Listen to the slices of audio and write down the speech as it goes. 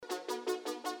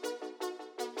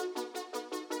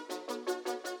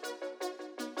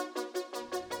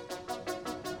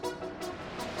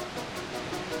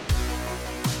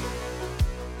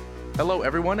Hello,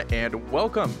 everyone, and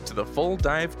welcome to the Full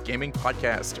Dive Gaming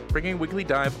Podcast, bringing a weekly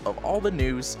dive of all the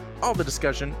news, all the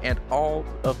discussion, and all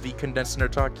of the condensed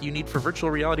nerd talk you need for virtual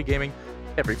reality gaming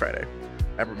every Friday.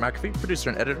 I'm Rip McAfee,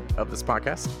 producer and editor of this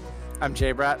podcast. I'm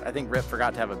Jay Bratt. I think Rip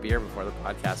forgot to have a beer before the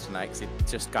podcast tonight because he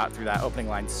just got through that opening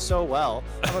line so well.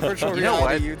 I'm a virtual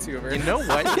reality YouTuber. You know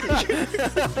what?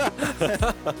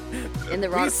 In the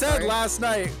rock we said last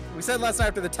night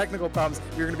after the technical problems,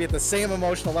 we were going to be at the same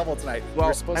emotional level tonight. Well, we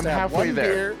were supposed I'm to have halfway one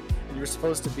there. beer, and you were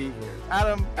supposed to be here.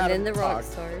 Adam, And then the talk. rock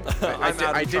star.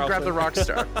 I did grab the rock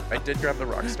star. I did grab the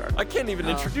rock star. I can't even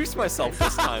introduce myself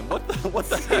this time. What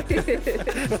the heck?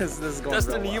 this is going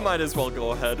Destiny, real well. you might as well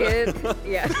go ahead. Good.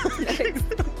 Yeah. Next.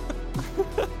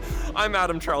 I'm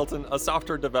Adam Charlton, a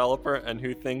software developer and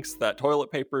who thinks that toilet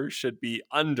paper should be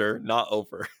under, not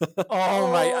over.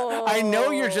 Oh my! I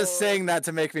know you're just saying that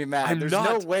to make me mad. There's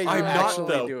no way you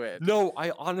actually do it. No,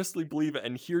 I honestly believe it,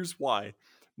 and here's why.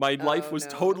 My life was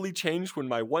totally changed when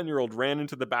my 1-year-old ran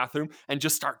into the bathroom and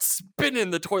just starts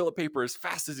spinning the toilet paper as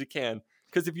fast as he can.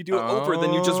 Because if you do it over,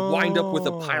 then you just wind up with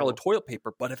a pile of toilet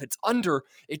paper. But if it's under,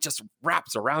 it just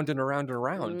wraps around and around and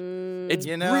around. It's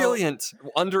brilliant.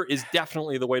 Under is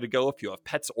definitely the way to go if you have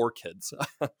pets or kids.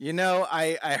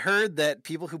 I heard that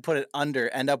people who put it under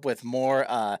end up with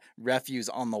more refuse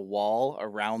on the wall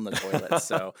around the toilet.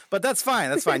 So, but that's fine.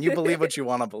 That's fine. You believe what you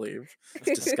want to believe.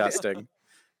 It's disgusting.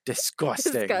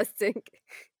 Disgusting.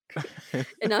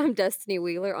 And I'm Destiny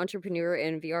Wheeler, entrepreneur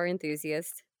and VR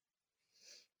enthusiast,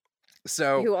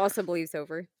 So, who also believes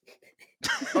over.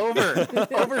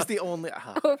 Over's the only...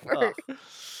 Over.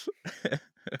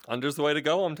 Under's the way to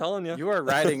go, I'm telling you. You are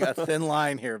riding a thin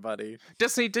line here, buddy.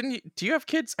 Destiny, do you have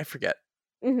kids? I forget.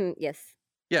 Yes.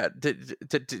 Yeah, do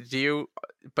you?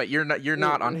 But you're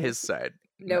not on his side.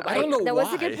 No, I don't know that why.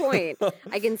 was a good point.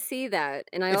 I can see that,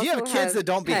 and I If also you have kids that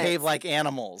don't behave pets. like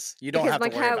animals, you don't Because have my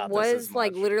to worry cat about was this as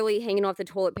like much. literally hanging off the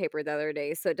toilet paper the other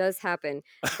day, so it does happen.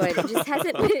 But it just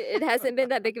hasn't. It hasn't been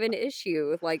that big of an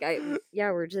issue. Like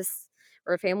we're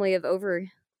a family of over.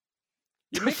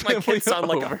 You make my kid sound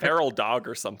like a feral dog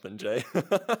or something, Jay.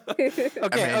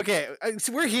 Okay.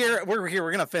 So we're here.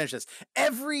 We're gonna finish this.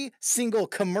 Every single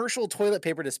commercial toilet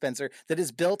paper dispenser that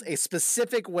is built a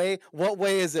specific way. What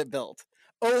way is it built?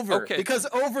 Over, because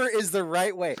over is the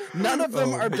right way. None of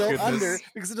them are built under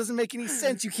because it doesn't make any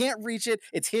sense. You can't reach it.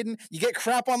 It's hidden. You get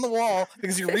crap on the wall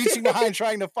because you're reaching behind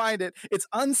trying to find it. It's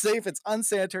unsafe. It's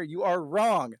unsanitary. You are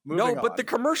wrong. Moving but on. the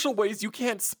commercial ways, you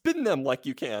can't spin them like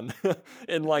you can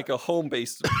in like a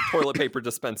home-based toilet paper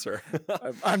dispenser.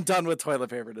 I'm done with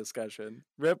toilet paper discussion.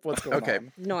 Rip, what's going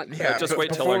on? Not Yeah, Just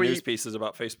wait till our news pieces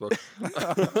about Facebook.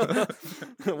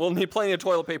 We'll need plenty of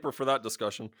toilet paper for that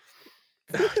discussion.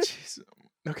 Jeez.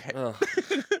 Okay. all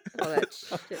that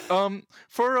shit.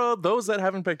 For those that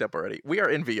haven't picked up already, we are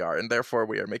in VR, and therefore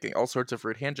we are making all sorts of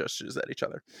rude hand gestures at each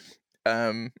other.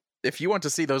 If you want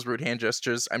to see those rude hand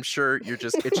gestures, I'm sure you're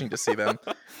just itching to see them.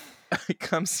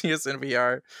 Come see us in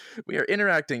VR. We are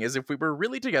interacting as if we were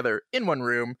really together in one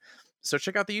room. So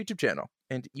check out the YouTube channel,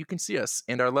 and you can see us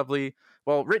and our lovely,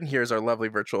 well, written here is our lovely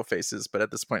virtual faces, but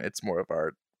at this point, it's more of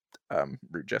our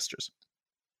rude gestures.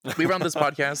 We run this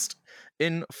podcast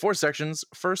in 4 sections.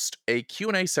 First, a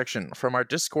Q&A section from our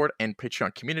Discord and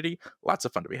Patreon community. Lots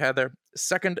of fun to be had there.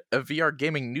 Second, a VR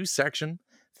gaming news section.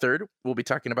 Third, we'll be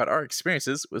talking about our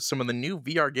experiences with some of the new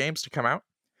VR games to come out.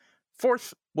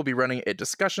 Fourth, we'll be running a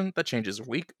discussion that changes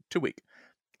week to week.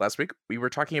 Last week, we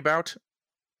were talking about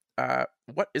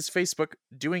what is Facebook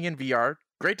doing in VR?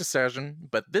 Great discussion.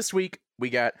 But this week,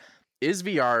 we got... Is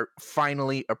VR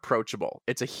finally approachable?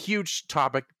 It's a huge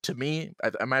topic to me,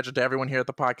 I imagine to everyone here at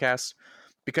the podcast,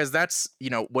 because that's,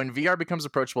 when VR becomes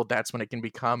approachable, that's when it can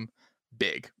become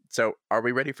big. So are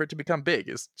we ready for it to become big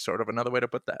is sort of another way to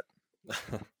put that.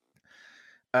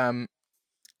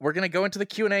 We're going to go into the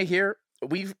Q&A here.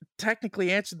 We've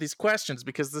technically answered these questions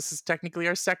because this is technically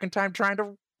our second time trying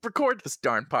to record this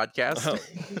darn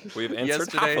podcast. We've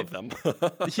answered half of them.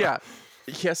 Yeah.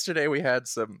 Yesterday we had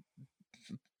some...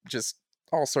 just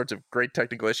all sorts of great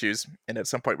technical issues, and at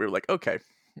some point we were like, okay,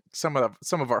 some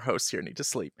of our hosts here need to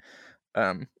sleep.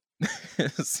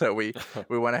 So we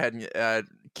went ahead and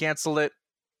canceled it,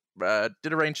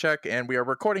 did a rain check, and we are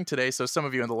recording today. So some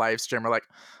of you in the live stream are like,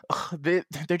 oh,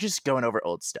 they're just going over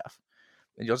old stuff,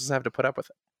 and you'll just have to put up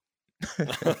with it.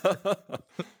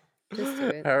 Just do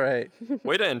it. All right.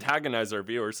 Way to antagonize our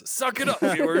viewers. Suck it up,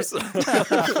 viewers.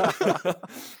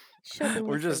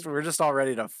 We're just all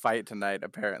ready to fight tonight,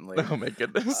 apparently. Oh my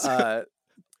goodness.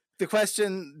 The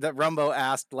question that Rumbo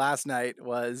asked last night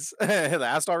was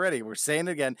asked already. We're saying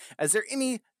it again. Is there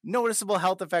any noticeable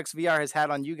health effects VR has had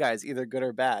on you guys, either good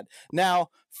or bad? Now,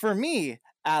 for me,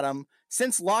 Adam,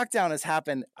 since lockdown has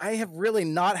happened, I have really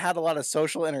not had a lot of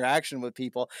social interaction with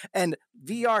people, and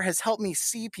VR has helped me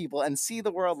see people and see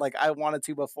the world like I wanted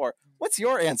to before. What's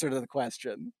your answer to the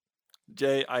question?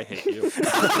 Jay, I hate you.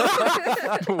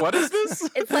 What is this?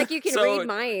 It's like you can read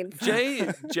minds.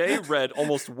 Jay read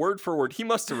almost word for word. He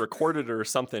must have recorded it or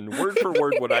something. Word for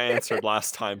word what I answered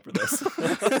last time for this.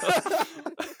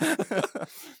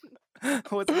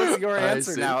 What's your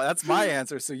answer now? That's my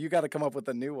answer, so you got to come up with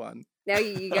a new one. Now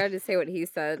you got to say what he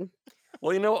said.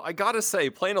 Well, I gotta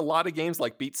say, playing a lot of games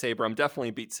like Beat Saber, I'm definitely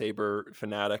a Beat Saber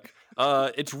fanatic.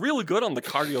 It's really good on the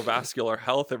cardiovascular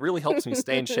health. It really helps me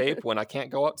stay in shape when I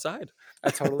can't go outside. I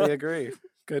totally agree.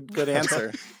 Good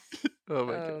answer. Oh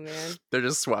my God. Man. They're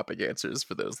just swapping answers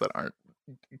for those that aren't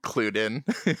clued in.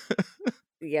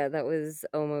 Yeah, that was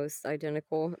almost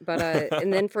identical. But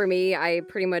and then for me, I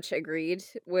pretty much agreed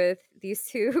with these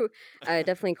two.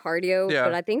 Definitely cardio. Yeah.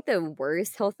 But I think the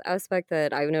worst health aspect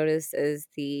that I've noticed is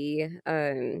the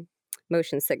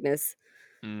motion sickness.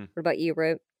 What about you,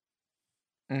 Rip?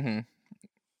 Mm-hmm.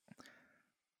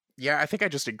 Yeah, I think I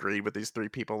just agreed with these three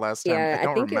people last time. Yeah, I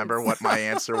don't remember what my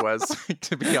answer was,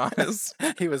 to be honest.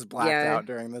 He was blacked out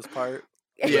during this part.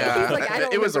 Yeah,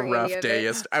 like, it was a rough day.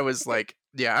 I was like,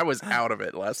 I was out of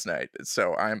it last night.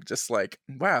 So I'm just like,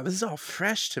 wow, this is all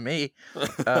fresh to me.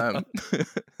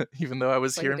 Even though I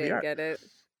was here in VR. Get it.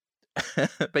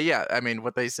 But yeah, I mean,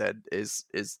 what they said is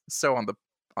so on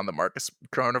the mark.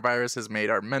 Coronavirus has made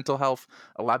our mental health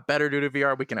a lot better due to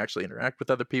VR. We can actually interact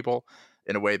with other people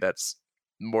in a way that's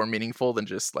more meaningful than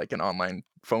just like an online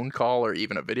phone call or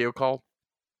even a video call.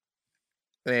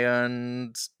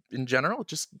 And in general, it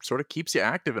just sort of keeps you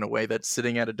active in a way that's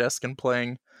sitting at a desk and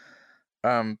playing,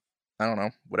 I don't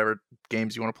know, whatever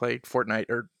games you want to play, Fortnite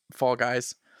or Fall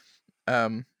Guys.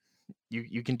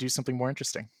 You can do something more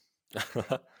interesting.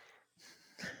 All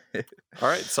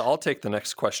right, so I'll take the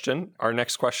next question. Our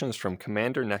next question is from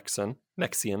Commander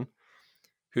Nexian,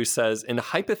 who says, in a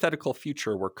hypothetical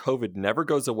future where COVID never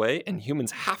goes away and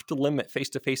humans have to limit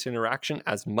face-to-face interaction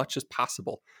as much as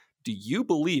possible, do you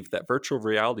believe that virtual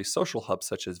reality social hubs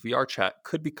such as VRChat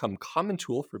could become a common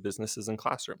tool for businesses and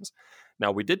classrooms?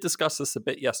 Now, we did discuss this a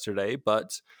bit yesterday,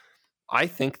 but I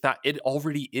think that it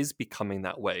already is becoming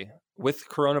that way. With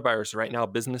coronavirus right now,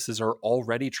 businesses are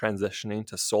already transitioning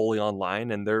to solely online,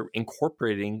 and they're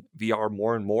incorporating VR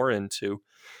more and more into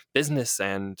business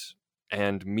and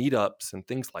meetups and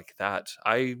things like that.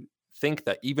 I think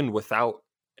that even without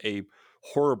a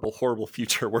horrible, horrible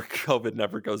future where COVID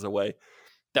never goes away,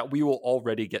 that we will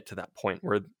already get to that point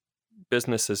where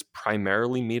businesses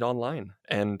primarily meet online,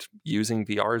 and using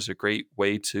VR is a great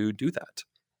way to do that.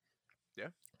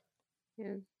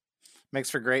 Yeah. Makes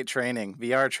for great training.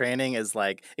 VR training is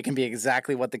like, it can be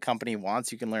exactly what the company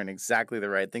wants. You can learn exactly the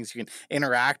right things. You can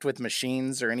interact with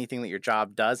machines or anything that your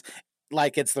job does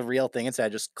like it's the real thing instead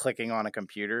of just clicking on a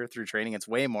computer through training. It's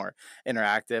way more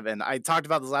interactive. And I talked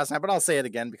about this last night, but I'll say it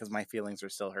again because my feelings are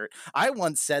still hurt. I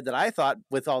once said that I thought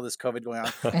with all this COVID going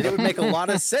on, that it would make a lot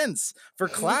of sense for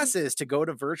classes to go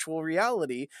to virtual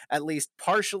reality, at least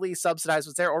partially subsidize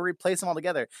what's there or replace them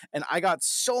altogether. And I got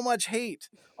so much hate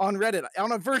on Reddit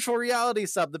on a virtual reality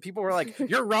sub. The people were like,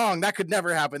 you're wrong. That could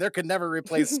never happen. There could never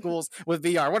replace schools with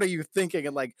VR. What are you thinking?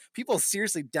 And like, people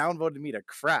seriously downvoted me to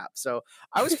crap. So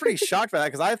I was pretty shocked by that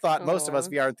because I thought most of us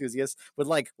VR enthusiasts would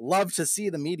like love to see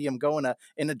the medium go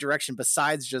in a direction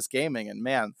besides just gaming. And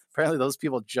man, apparently those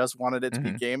people just wanted it to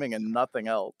be gaming and nothing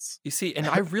else. You see, and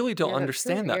I really don't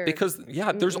understand that because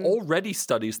there's already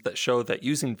studies that show that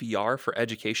using VR for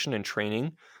education and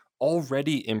training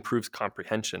already improves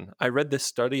comprehension. I read this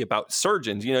study about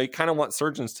surgeons. You kind of want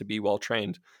surgeons to be well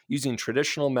trained using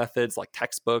traditional methods like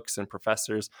textbooks and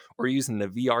professors, or using the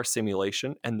VR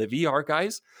simulation. And the VR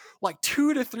guys, like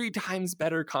 2 to 3 times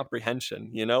better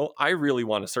comprehension. I really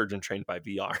want a surgeon trained by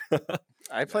VR.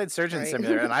 I played Surgeon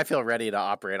Simulator, and I feel ready to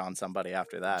operate on somebody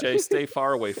after that. Jay, stay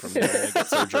far away from me when I get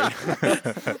surgery.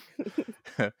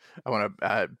 I want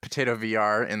a Potato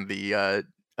VR in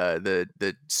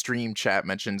the stream chat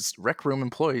mentions Rec Room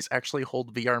employees actually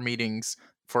hold VR meetings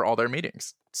for all their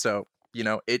meetings. So,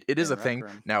 it is a thing.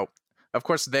 Room. Now, of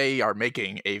course, they are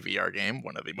making a VR game,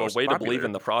 one of the most popular. To believe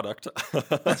in the product.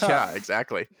 Yeah,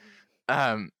 exactly.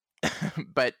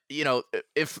 But,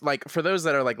 if like for those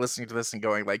that are like listening to this and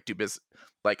going like, do business,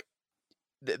 like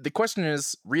the question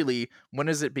is really, when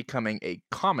is it becoming a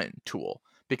common tool?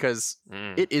 Because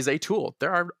it is a tool.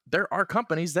 There are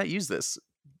companies that use this.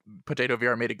 Potato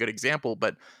VR made a good example,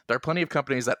 but there are plenty of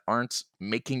companies that aren't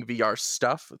making VR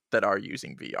stuff that are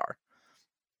using VR.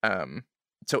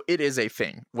 So it is a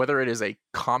thing. Whether it is a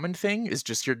common thing is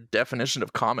just your definition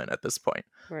of common at this point.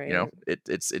 Right.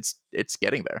 It's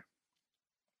getting there.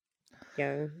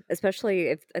 Yeah, especially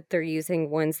if they're using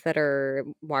ones that are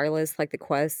wireless, like the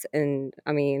Quest, and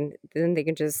I mean, then they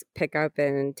can just pick up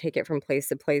and take it from place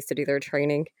to place to do their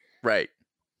training. Right.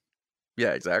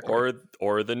 Yeah, exactly.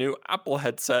 Or the new Apple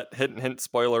headset. Hint, hint,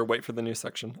 spoiler. Wait for the new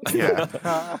section. Yeah.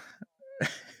 All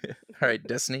right,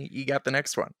 Destiny, you got the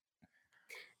next one.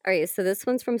 All right, so this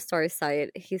one's from Starsight.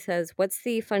 He says, "What's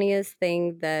the funniest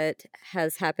thing that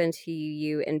has happened to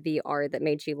you in VR that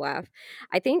made you laugh?"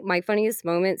 I think my funniest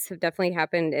moments have definitely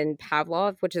happened in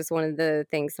Pavlov, which is one of the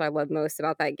things that I love most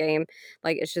about that game.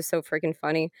 Like, it's just so freaking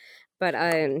funny. But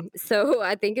so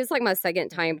I think it's like my second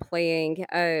time playing.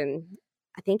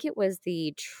 I think it was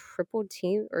the triple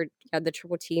team or the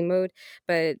triple team mode,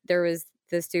 but there was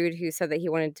this dude who said that he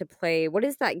wanted to play, what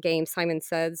is that game, Simon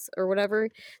Says or whatever.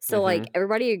 So like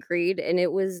everybody agreed and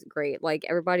it was great. Like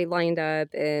everybody lined up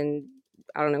and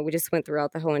I don't know, we just went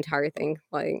throughout the whole entire thing.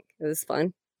 Like it was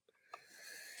fun.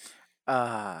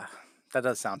 That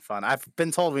does sound fun. I've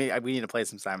been told we need to play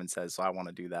some Simon Says, so I want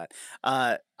to do that.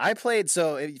 I played,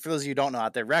 so for those of you who don't know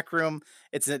out there, Rec Room,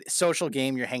 it's a social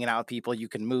game. You're hanging out with people. You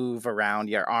can move around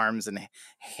your arms and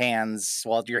hands.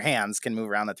 Well, your hands can move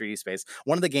around the 3D space.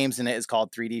 One of the games in it is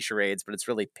called 3D Charades, but it's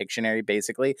really Pictionary,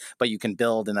 basically. But you can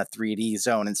build in a 3D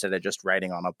zone instead of just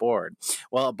writing on a board.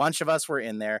 Well, a bunch of us were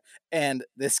in there, and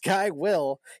this guy,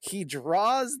 Will, he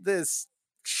draws this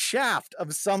shaft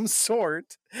of some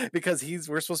sort because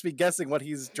we're supposed to be guessing what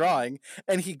he's drawing,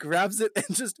 and he grabs it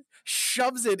and just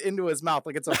shoves it into his mouth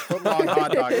like it's a foot-long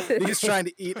hot dog that he's trying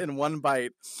to eat in one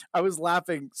bite. I was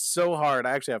laughing so hard.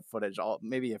 I actually have footage.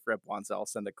 Maybe if Rip wants it, I'll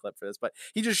send a clip for this, but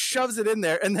he just shoves it in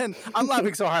there, and then I'm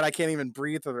laughing so hard I can't even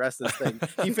breathe for the rest of this thing.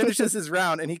 He finishes his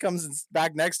round and he comes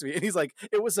back next to me and he's like,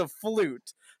 "It was a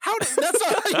flute." That's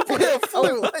not how you play a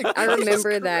flute. Like, I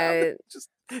remember that. Just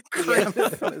cram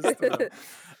it down his throat.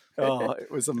 Oh,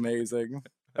 it was amazing.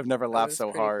 I've never laughed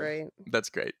so hard. Great. That's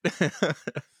great.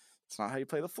 It's not how you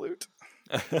play the flute.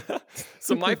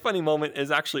 So my funny moment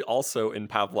is actually also in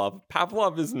Pavlov.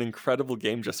 Pavlov is an incredible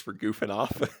game just for goofing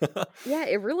off. Yeah,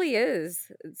 it really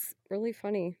is. It's really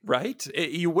funny. Right?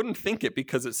 You wouldn't think it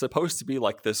because it's supposed to be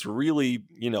like this really,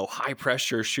 high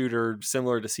pressure shooter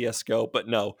similar to CSGO, but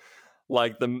no.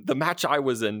 Like the match I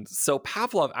was in, so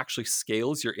Pavlov actually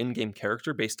scales your in-game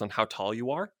character based on how tall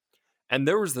you are. And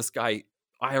there was this guy,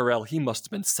 IRL, he must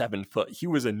have been 7 foot. He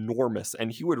was enormous, and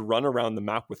he would run around the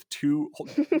map with 2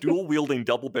 dual-wielding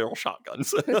double-barrel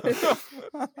shotguns. Oh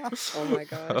my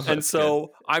gosh. And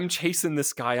so I'm chasing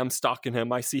this guy. I'm stalking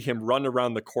him. I see him run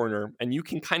around the corner, and you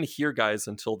can kind of hear guys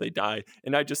until they die.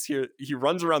 And I just hear, he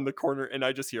runs around the corner, and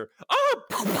I just hear, ah!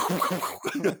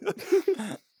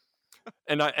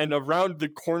 And around the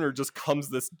corner just comes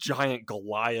this giant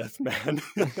Goliath, man.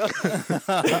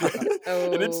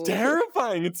 And it's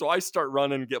terrifying. And so I start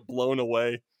running and get blown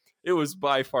away. It was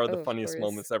by far the funniest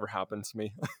moments ever happened to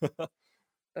me.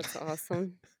 That's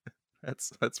awesome.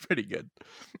 That's pretty good.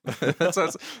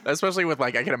 that's especially with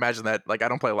I can imagine that I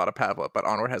don't play a lot of Pavlov, but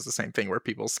Onward has the same thing where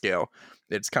people scale.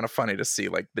 It's kind of funny to see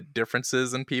the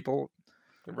differences in people,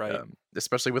 right?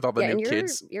 Especially with all the new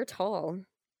kids. You're tall.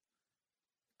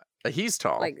 He's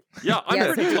tall.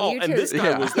 I'm pretty tall, and this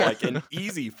guy was an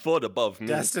easy foot above me.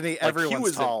 Destiny,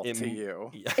 everyone's tall to you.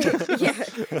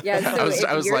 Yeah. So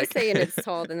if you're saying it's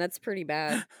tall, then that's pretty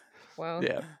bad. Wow.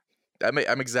 Yeah, I'm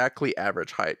exactly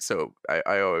average height, so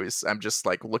I'm just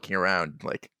looking around,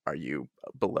 are you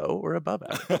below or above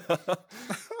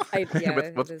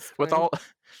average? with all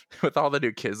the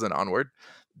new kids in Onward,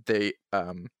 they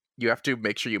you have to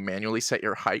make sure you manually set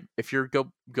your height if you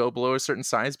go below a certain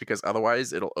size, because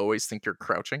otherwise it'll always think you're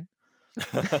crouching.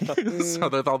 So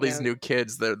with all these new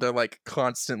kids, they're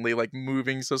constantly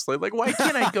moving so slowly. Why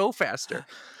can't I go faster?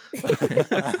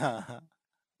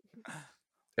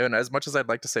 And as much as I'd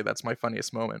like to say that's my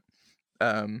funniest moment,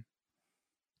 I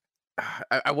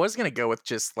was gonna go with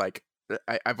just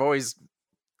I've always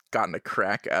gotten a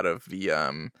crack out of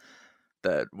the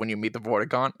when you meet the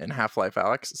Vortigaunt in Half-Life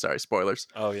Alyx. Sorry, spoilers.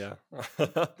 Oh yeah.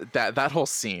 that whole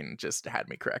scene just had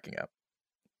me cracking up.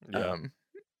 Yeah.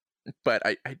 But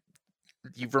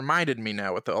you've reminded me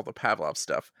now with all the Pavlov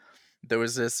stuff. There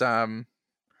was this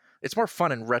it's more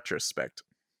fun in retrospect,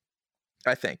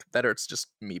 I think, that it's just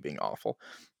me being awful.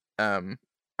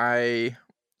 I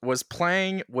was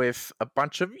playing with a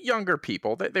bunch of younger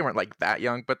people. They weren't that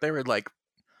young, but they were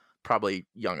probably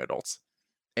young adults.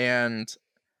 And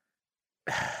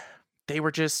we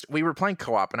were playing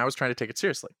co-op, and I was trying to take it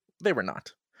seriously. They were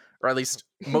not, or at least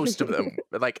most of them.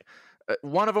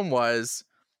 One of them was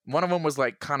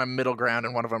kind of middle ground,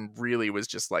 and one of them really was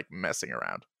just messing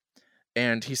around.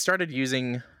 And he started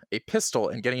using a pistol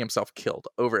and getting himself killed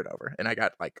over and over. And I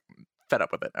got fed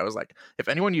up with it. I was like, if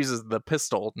anyone uses the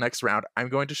pistol next round, I'm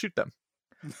going to shoot them.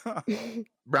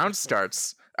 Round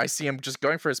starts. I see him just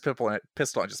going for his pistol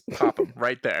and just pop him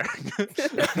right there.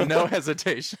 No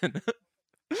hesitation.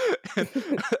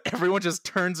 Everyone just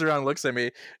turns around and looks at me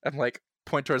and like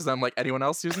point towards them like, anyone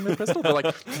else using the pistol? They're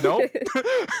like, nope.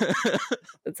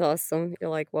 That's awesome. You're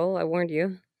like, well, I warned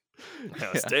you.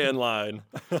 Yeah, stay in line.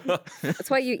 That's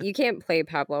why you can't play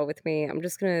Pavlov with me. I'm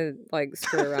just gonna like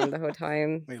screw around the whole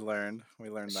time. We learned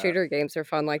Shooter games are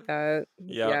fun like that.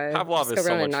 Yeah, Pavlov is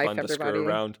so much fun to screw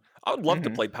around. I would love to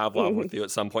play Pavlov with you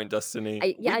at some point, Destiny.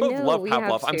 I both love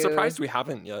Pavlov. I'm surprised we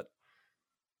haven't yet.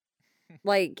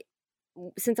 Like,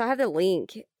 since I have the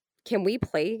link, can we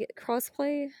play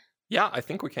crossplay? Yeah, I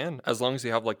think we can, as long as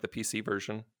you have like the PC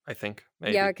version. I think.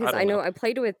 Maybe. Yeah, because I know I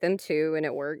played with them too, and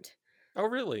it worked. Oh,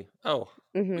 really? Oh.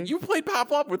 You played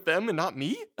Pavlov with them and not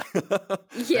me?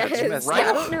 Yes. Right. Yeah,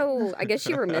 I don't know. I guess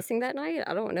you were missing that night.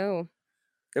 I don't know.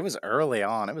 It was early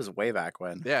on. It was way back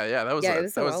when. Yeah, that was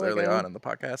early on in the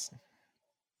podcast.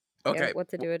 Okay. Yeah, what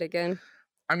to do it again.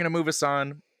 I'm going to move us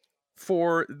on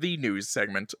for the news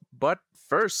segment. But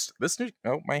first,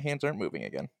 my hands aren't moving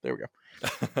again. There we go.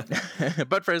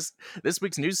 But first, this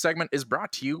week's news segment is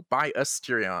brought to you by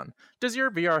Asterion. Does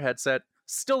your VR headset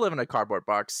still live in a cardboard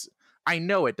box? I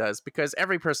know it does, because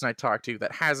every person I talk to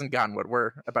that hasn't gotten what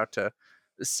we're about to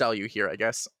sell you here, I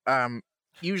guess,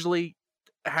 usually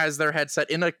has their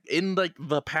headset in like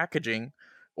the packaging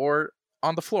or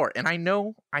on the floor. And I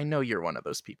know you're one of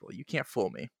those people. You can't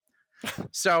fool me.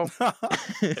 So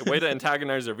way to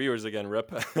antagonize our viewers again,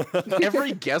 Rip.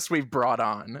 Every guest we've brought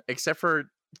on, except for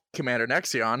Commander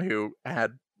Nexion, who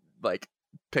had like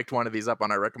picked one of these up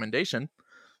on our recommendation,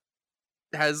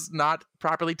 has not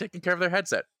properly taken care of their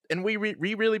headset. And we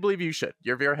really believe you should.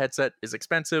 Your VR headset is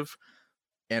expensive,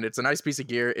 and it's a nice piece of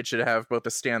gear. It should have both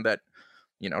a stand that,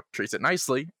 treats it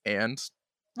nicely and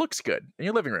looks good in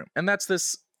your living room. And that's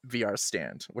this VR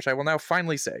stand, which I will now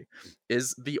finally say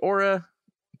is the Aura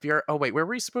VR. Oh, wait, were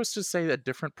we supposed to say a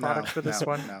different product for this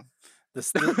one? No.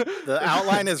 The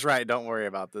outline is right. Don't worry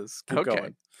about this. Keep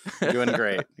going. You're doing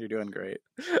great. You're doing great.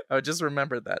 I just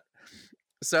remembered that.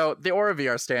 So the Aura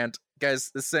VR stand,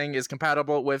 guys, this thing is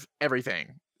compatible with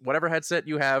everything. Whatever headset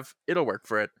you have, it'll work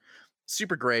for it.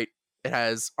 Super great. It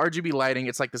has RGB lighting.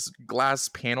 It's like this glass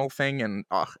panel thing, and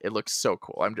it looks so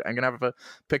cool. I'm gonna have a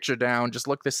picture down. Just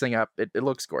look this thing up. It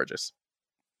looks gorgeous.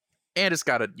 And it's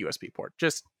got a USB port.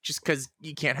 Just because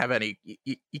you can't have any,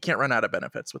 you can't run out of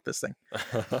benefits with this thing.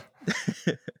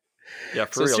 Yeah,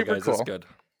 for real, guys, cool. That's good.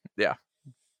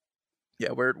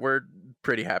 Yeah, we're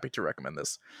pretty happy to recommend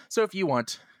this. So if you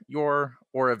want your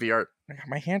Aura VR,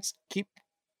 my hands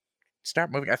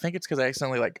stop moving. I think it's because I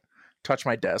accidentally touch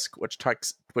my desk, which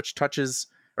touches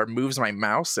or moves my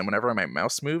mouse, and whenever my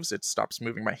mouse moves, it stops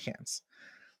moving my hands.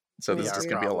 So there's just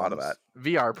going to be a lot of that.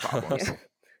 VR problems.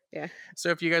 Yeah. So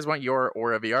if you guys want your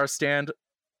Aura VR stand,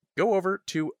 go over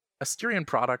to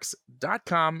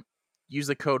AsterianProducts.com. Use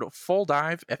the code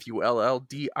FULLDIVE,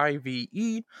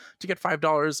 FULLDIVE, to get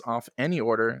 $5 off any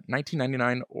order,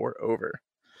 $19.99 or over.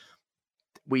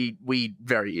 We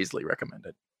very easily recommend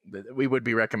it. We would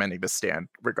be recommending the stand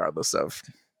regardless of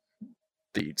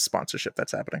the sponsorship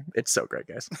that's happening. It's so great,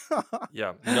 guys.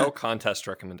 Yeah, no contest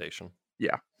recommendation.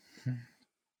 Yeah.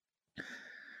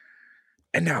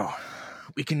 And now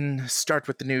we can start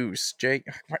with the news. Jake,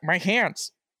 my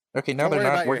hands. Okay, now they're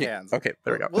not working. Okay,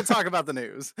 there we go. We'll talk about the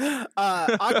news.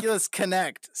 Oculus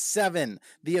Connect 7,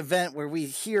 the event where we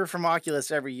hear from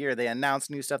Oculus every year. They announce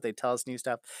new stuff. They tell us new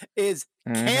stuff. Is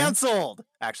canceled.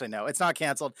 Actually, no, it's not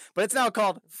canceled, but it's now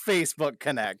called Facebook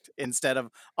Connect instead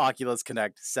of Oculus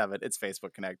Connect 7. It's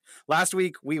Facebook Connect. Last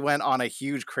week, we went on a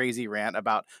huge, crazy rant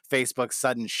about Facebook's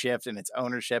sudden shift in its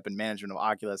ownership and management of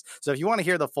Oculus. So if you want to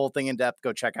hear the full thing in depth,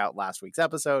 go check out last week's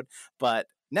episode. But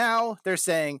now they're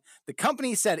saying the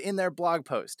company said in their blog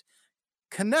post,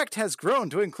 Connect has grown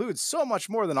to include so much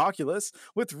more than Oculus,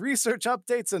 with research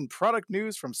updates and product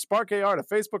news from Spark AR to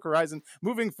Facebook Horizon.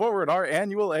 Moving forward, our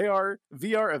annual AR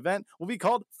VR event will be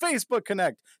called Facebook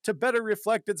Connect to better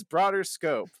reflect its broader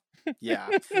scope. Yeah,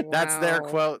 that's their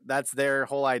quote. That's their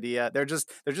whole idea. They're just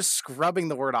scrubbing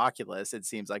the word Oculus, it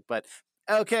seems like. But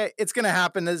okay, it's going to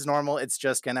happen as normal. It's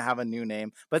just going to have a new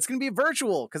name, but it's going to be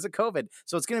virtual because of COVID.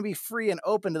 So it's going to be free and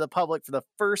open to the public for the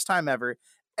first time ever.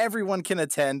 Everyone can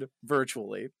attend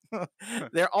virtually.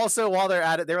 They're also, while they're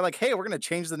at it, they were like, hey, we're going to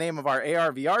change the name of our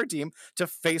AR VR team to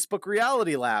Facebook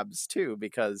Reality Labs too,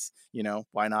 because,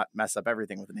 why not mess up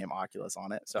everything with the name Oculus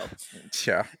on it? So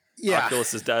yeah.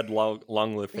 Oculus is dead. Long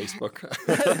live Facebook.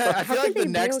 I feel like the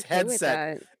next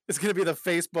headset It's gonna be the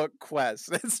Facebook Quest.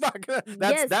 It's not gonna.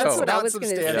 That's what I was gonna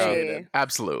say.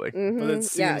 Absolutely.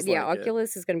 Mm-hmm. Yeah.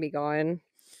 Oculus is gonna be gone.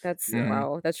 That's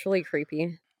wow. That's really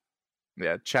creepy.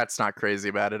 Yeah, chat's not crazy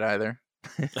about it either.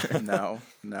 No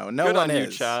Good one on is.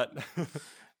 You, chat.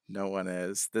 No one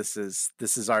is. This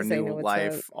is our new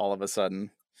life. All of a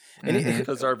sudden.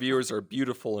 Because our viewers are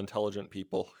beautiful, intelligent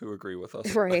people who agree with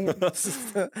us. Right.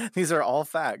 These are all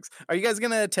facts. Are you guys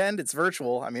going to attend? It's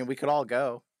virtual. I mean, we could all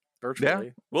go virtually.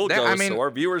 Yeah. We'll go, so our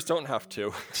viewers don't have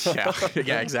to.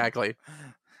 Yeah, exactly.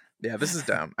 Yeah, this is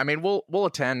dumb. I mean, we'll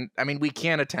attend. I mean, we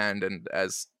can attend, and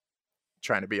as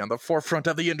trying to be on the forefront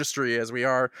of the industry as we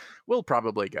are, we'll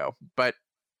probably go. But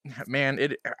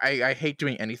man, I hate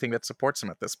doing anything that supports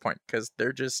them at this point, because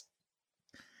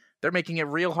they're making it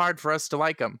real hard for us to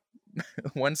like them.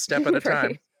 One step at a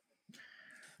time.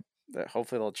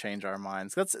 Hopefully they'll change our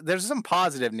minds. There's some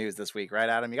positive news this week, right,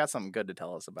 Adam? You got something good to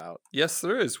tell us about. Yes,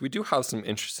 there is. We do have some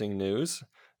interesting news.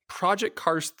 Project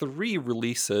Cars 3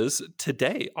 releases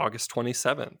today, August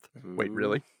 27th. Ooh. Wait,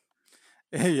 really?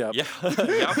 Yep. Yeah, for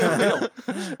real.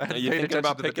 Are you thinking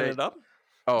about picking it up?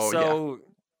 Oh,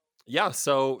 yeah.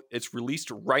 So it's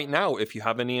released right now. If you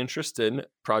have any interest in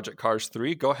Project Cars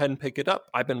 3, go ahead and pick it up.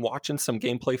 I've been watching some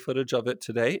gameplay footage of it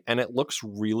today, and it looks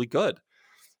really good.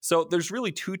 So there's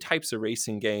really two types of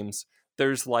racing games.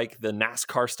 There's like the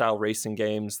NASCAR style racing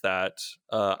games that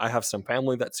I have some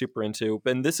family that's super into,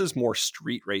 and this is more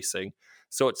street racing.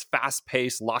 So it's fast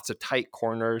paced, lots of tight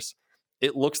corners.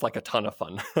 It looks like a ton of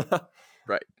fun.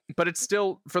 Right. But it's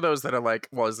still, for those that are like,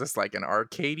 well, is this like an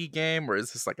arcadey game or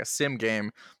is this like a sim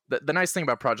game? The nice thing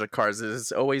about Project Cars is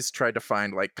it's always tried to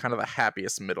find like kind of the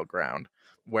happiest middle ground,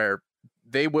 where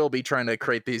they will be trying to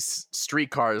create these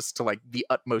street cars to like the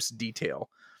utmost detail.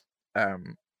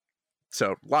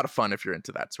 So a lot of fun if you're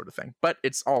into that sort of thing. But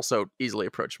it's also easily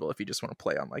approachable if you just want to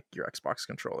play on like your Xbox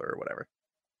controller or whatever.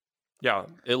 Yeah,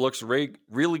 it looks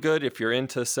really good if you're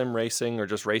into sim racing or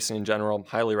just racing in general.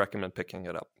 Highly recommend picking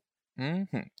it up.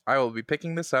 I will be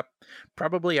picking this up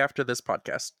probably after this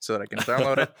podcast so that I can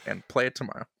download it and play it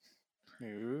tomorrow.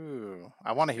 Ooh,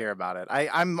 I want to hear about it.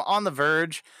 I'm on the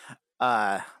verge.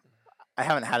 I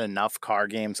haven't had enough car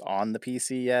games on the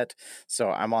PC yet,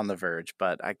 so I'm on the verge.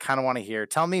 But I kind of want to hear.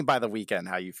 Tell me by the weekend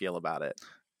how you feel about it.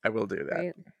 I will do that.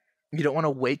 Right. You don't want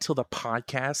to wait till the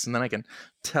podcast and then I can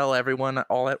tell everyone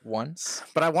all at once.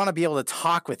 But I want to be able to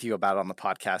talk with you about it on the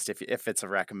podcast if it's a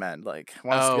recommend. Like, I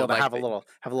want us to be able to have a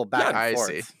little back and forth.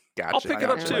 I see. Gotcha. I'll pick it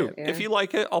up too. Yeah. If you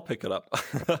like it, I'll pick it up.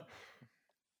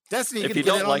 Destiny, if you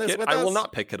don't like it, I will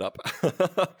not pick it up.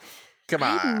 Come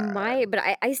on. I might, but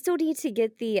I still need to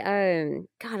get the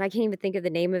God, I can't even think of the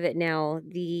name of it now.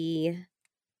 The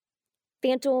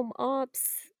Phantom Ops.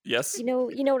 Yes. You know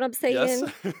what I'm saying?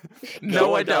 Yes.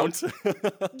 No, I don't.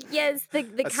 Yes, the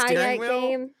kayak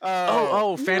game.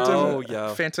 Phantom. Oh,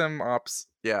 yeah. Phantom Ops.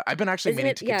 Yeah, I've been actually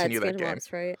meaning to continue that game.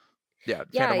 Ops, right? Yeah.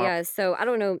 Yeah. So I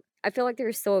don't know. I feel like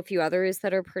there's still a few others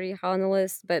that are pretty high on the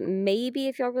list, but maybe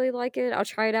if y'all really like it, I'll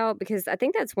try it out, because I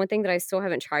think that's one thing that I still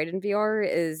haven't tried in VR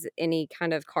is any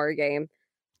kind of car game.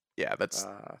 Yeah, that's.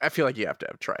 I feel like you have to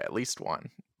try at least one,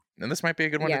 and this might be a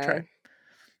good one to try.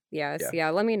 Yes,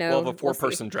 yeah. Let me know. We'll have a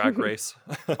 4-person drag race.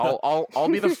 I'll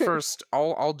be the first.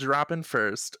 I'll drop in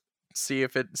first. See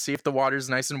if the water's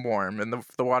nice and warm, and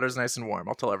if the water's nice and warm,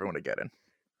 I'll tell everyone to get in.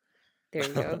 There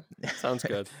you go. Sounds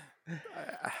good. All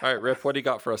right, Riff, what do you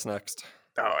got for us next?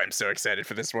 Oh, I'm so excited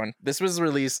for this one. This was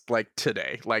released like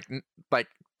today, like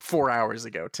 4 hours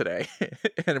ago today,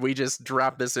 and we just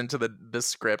dropped this into the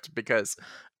script because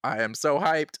I am so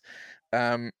hyped.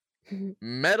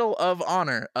 Medal of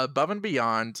Honor Above and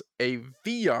Beyond, a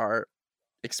VR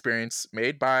experience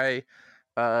made by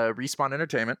Respawn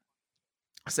Entertainment.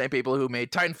 Same people who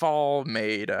made Titanfall,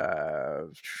 made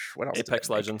what else? Apex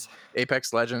Legends.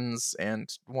 Apex Legends, and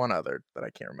one other that I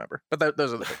can't remember. But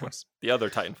those are the big ones. The other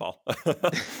Titanfall.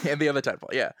 And the other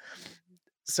Titanfall, yeah.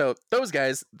 So those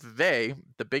guys, the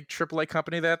big AAA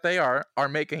company that they are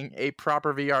making a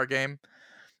proper VR game.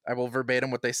 I will verbatim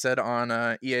what they said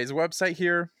on EA's website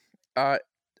here.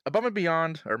 Above and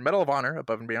Beyond, or Medal of Honor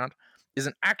Above and Beyond, is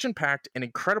an action-packed and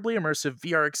incredibly immersive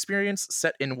VR experience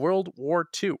set in World War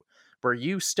II, where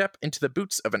you step into the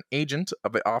boots of an agent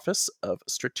of the Office of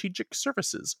Strategic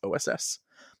Services, OSS,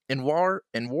 in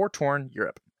war-torn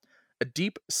Europe. A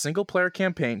deep single-player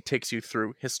campaign takes you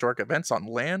through historic events on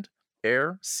land,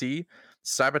 air, sea,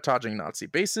 sabotaging Nazi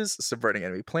bases, subverting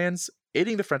enemy plans,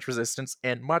 aiding the French resistance,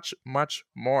 and much, much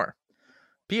more.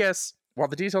 P.S. While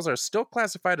the details are still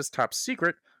classified as top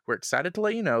secret, we're excited to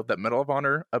let you know that Medal of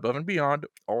Honor Above and Beyond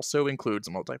also includes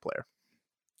multiplayer.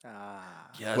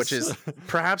 Yes. Which is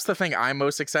perhaps the thing I'm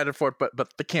most excited for, but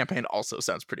the campaign also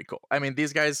sounds pretty cool. I mean,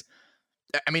 these guys,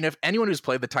 if anyone who's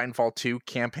played the Titanfall 2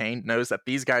 campaign knows that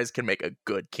these guys can make a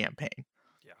good campaign.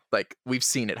 Yeah. Like, we've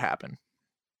seen it happen.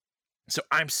 So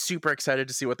I'm super excited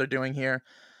to see what they're doing here.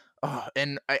 Oh,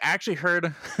 and I actually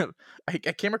heard, I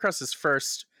came across this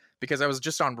first because I was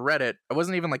just on Reddit. It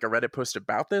wasn't even like a Reddit post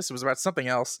about this. It was about something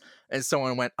else. And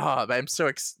someone went, I'm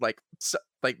so, like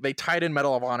they tied in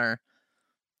Medal of Honor.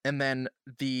 And then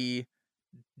the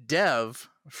dev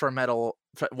for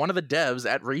one of the devs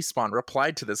at Respawn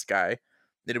replied to this guy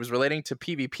that it was relating to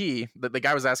PvP. The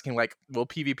guy was asking, like, will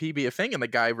PvP be a thing? And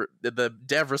the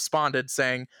dev responded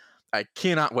saying, I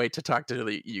cannot wait to talk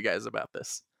to you guys about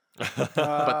this.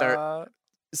 But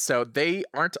so they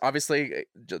aren't, obviously,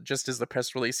 just as the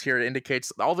press release here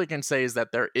indicates, all they can say is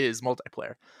that there is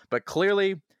multiplayer. But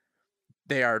clearly,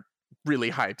 they are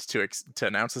really hyped to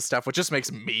announce this stuff, which just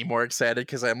makes me more excited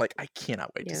because I'm like, I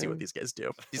cannot wait to see what these guys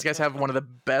do. These guys have one of the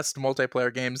best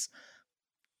multiplayer games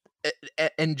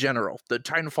in general. The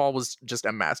Titanfall was just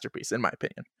a masterpiece, in my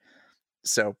opinion.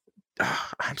 So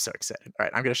I'm so excited. All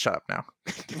right, I'm gonna shut up now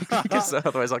because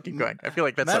otherwise I'll keep going. I feel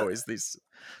like that's always these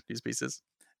pieces.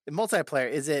 Multiplayer,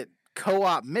 is it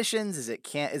co-op missions? Is it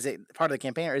part of the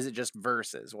campaign, or is it just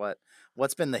versus?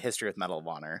 What's been the history with Medal of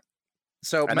Honor?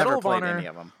 So I Medal never of played Honor. any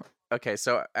of them. Okay,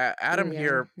 so Adam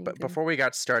here, but before we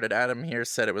got started, Adam here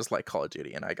said it was like Call of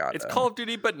Duty, and I got it's Call of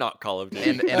Duty, but not Call of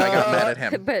Duty, and I got mad at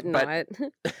him, but not.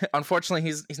 Unfortunately,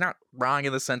 he's not wrong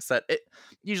in the sense that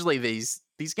usually these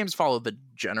games follow the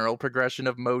general progression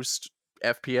of most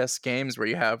FPS games, where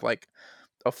you have like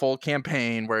a full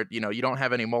campaign where you don't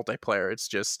have any multiplayer. It's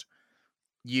just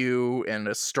you and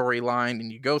a storyline, and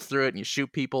you go through it and you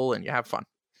shoot people and you have fun.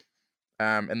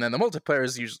 And then the multiplayer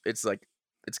is usually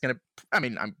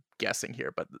I'm guessing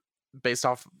here, but based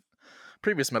off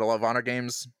previous Medal of Honor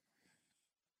games,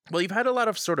 well, you've had a lot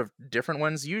of sort of different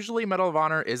ones. Usually Medal of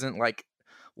Honor isn't like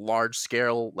large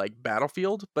scale like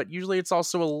Battlefield, but usually it's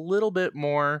also a little bit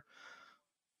more,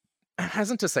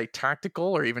 hasn't to say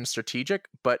tactical or even strategic,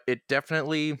 but it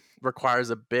definitely requires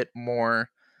a bit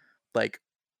more like,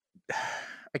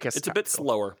 I guess it's tactical. A bit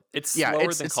slower. It's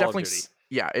slower than Call of Duty.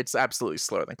 Yeah, it's absolutely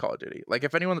slower than Call of Duty. Like,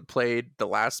 if anyone that played the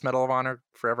last Medal of Honor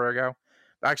forever ago,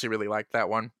 I actually really liked that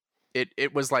one.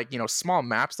 It was like, small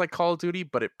maps like Call of Duty,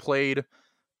 but it played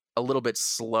a little bit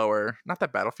slower. Not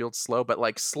that Battlefield's slow, but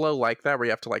like slow like that, where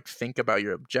you have to like think about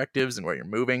your objectives and where you're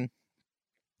moving.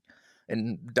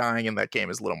 And dying in that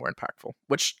game is a little more impactful,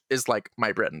 which is like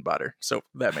my bread and butter. So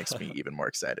that makes me even more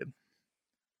excited.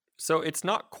 So it's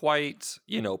not quite,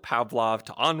 Pavlov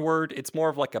to Onward. It's more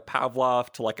of like a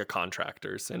Pavlov to like a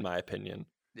Contractors, in my opinion.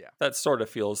 Yeah. That sort of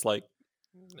feels like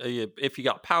if you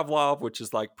got Pavlov, which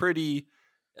is like pretty,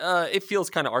 it feels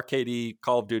kind of arcadey,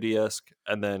 Call of Duty-esque,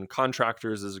 and then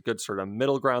Contractors is a good sort of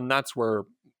middle ground. That's where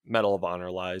Medal of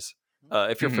Honor lies,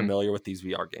 if you're familiar with these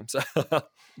VR games.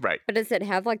 Right. But does it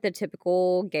have like the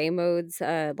typical game modes,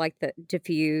 like the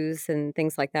defuse and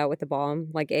things like that with the bomb,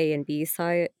 like A and B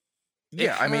site?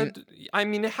 Yeah,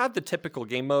 it had the typical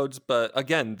game modes, but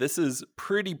again, this is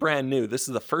pretty brand new. This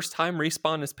is the first time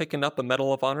Respawn is picking up a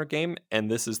Medal of Honor game, and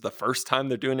this is the first time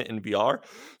they're doing it in VR.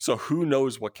 So who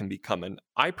knows what can be coming?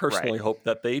 I personally hope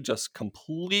that they just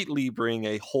completely bring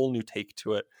a whole new take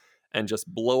to it and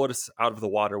just blow it out of the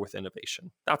water with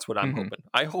innovation. That's what I'm hoping.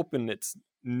 I'm hoping it's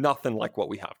nothing like what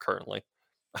we have currently.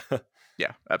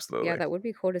 Yeah, absolutely. Yeah, that would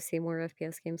be cool to see more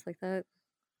FPS games like that.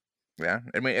 Yeah,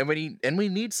 and we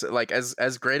need, like,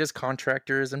 as great as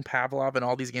Contractors and Pavlov and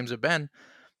all these games have been,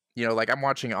 like I'm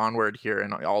watching Onward here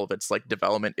and all of its like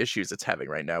development issues it's having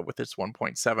right now with its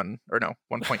 1.7 or no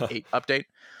 1.8 update.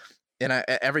 And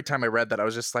every time I read that, I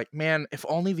was just like, man, if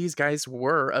only these guys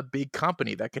were a big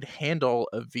company that could handle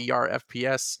a VR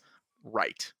FPS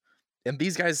right. And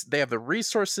these guys, they have the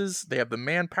resources, they have the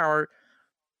manpower,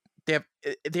 they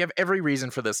have every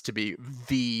reason for this to be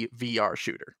the VR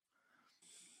shooter.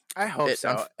 I hope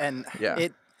so. And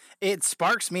it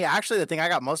sparks me. Actually, the thing I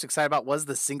got most excited about was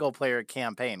the single player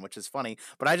campaign, which is funny.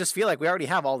 But I just feel like we already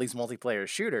have all these multiplayer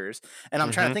shooters. And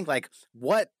I'm trying to think, like,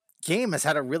 what game has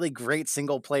had a really great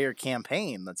single player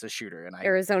campaign that's a shooter? And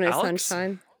Arizona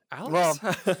Sunshine. Well,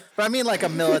 but I mean like a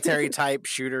military type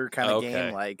shooter kind of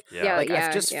game. Like,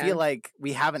 I just feel like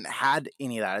we haven't had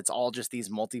any of that. It's all just these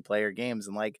multiplayer games.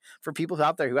 And like for people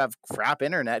out there who have crap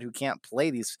internet who can't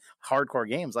play these hardcore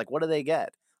games, like what do they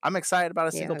get? I'm excited about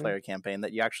a single player campaign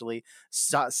that you actually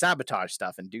sabotage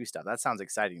stuff and do stuff. That sounds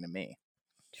exciting to me.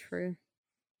 True.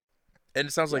 And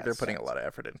it sounds like they're putting a lot of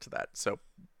effort into that. So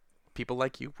people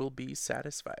like you will be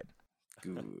satisfied.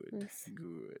 Good.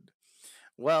 Good.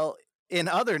 Well, in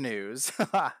other news,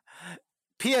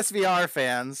 PSVR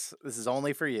fans, this is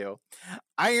only for you.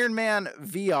 Iron Man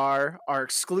VR, our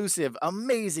exclusive,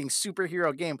 amazing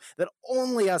superhero game that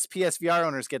only us PSVR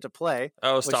owners get to play.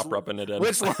 Oh, stop rubbing it in.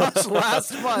 Which launched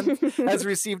last month, has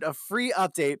received a free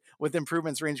update with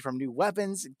improvements ranging from new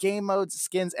weapons, game modes,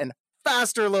 skins, and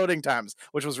faster loading times,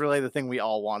 which was really the thing we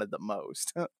all wanted the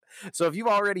most. So if you've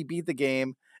already beat the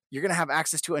game, you're going to have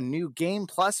access to a new Game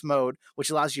Plus mode, which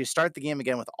allows you to start the game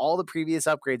again with all the previous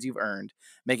upgrades you've earned,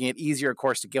 making it easier, of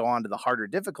course, to go on to the harder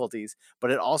difficulties,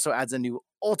 but it also adds a new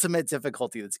ultimate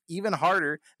difficulty that's even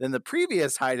harder than the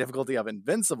previous high difficulty of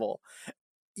Invincible.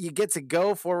 You get to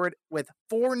go forward with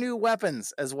 4 new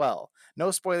weapons as well.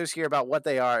 No spoilers here about what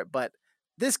they are, but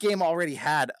this game already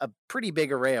had a pretty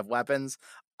big array of weapons.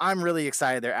 I'm really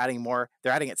excited they're adding more.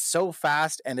 They're adding it so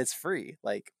fast, and it's free.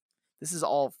 Like, this is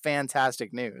all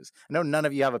fantastic news. I know none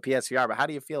of you have a PSVR, but how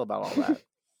do you feel about all that?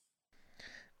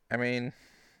 I mean,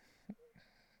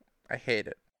 I hate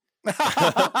it.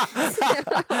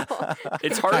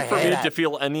 It's hard for me to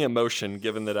feel any emotion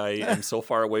given that I am so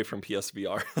far away from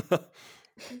PSVR.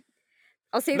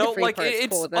 I'll say the free part's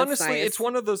it's cool. That's honestly, nice. It's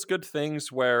one of those good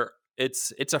things where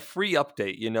it's a free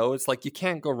update, you know? It's like you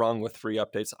can't go wrong with free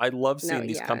updates. I love seeing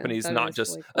these companies, not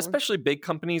just, really cool. Especially big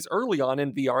companies early on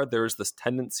in VR, there's this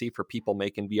tendency for people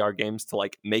making VR games to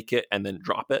like make it and then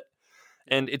drop it.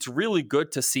 And it's really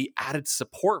good to see added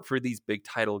support for these big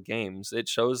title games. It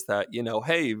shows that, you know,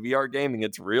 hey, VR gaming,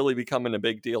 it's really becoming a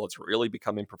big deal. It's really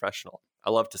becoming professional. I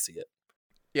love to see it.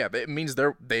 Yeah, it means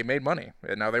they made money,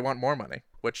 and now they want more money,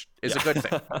 which is a good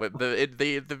thing.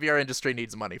 The VR industry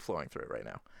needs money flowing through it right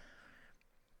now.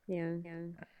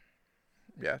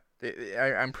 Yeah.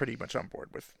 I'm pretty much on board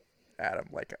with Adam.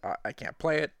 Like, I can't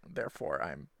play it, therefore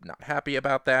I'm not happy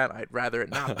about that. I'd rather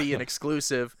it not be an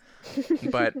exclusive,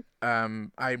 but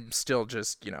I'm still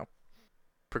just, you know,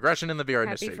 progression in the VR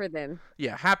industry. Happy for them.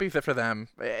 Yeah, happy for them.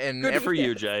 And good for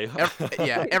you, Jay.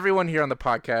 Everyone here on the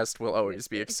podcast will always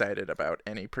be excited about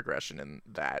any progression in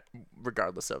that,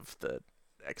 regardless of the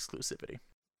exclusivity.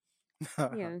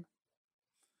 Yeah.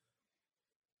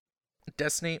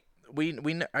 Destiny,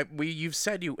 you've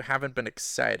said you haven't been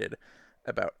excited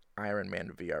about Iron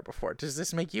Man VR before. Does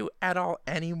this make you at all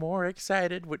any more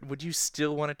excited? Would you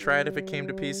still want to try it if it came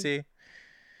to PC?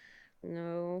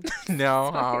 No. No,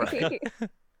 all right.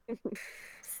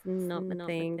 It's not my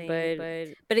thing,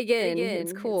 but again,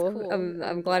 it's cool.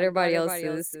 I'm glad everybody else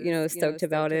is, you know, stoked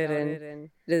about it, and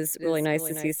it is really nice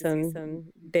to see some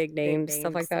big names,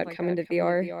 stuff like that, come into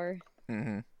VR.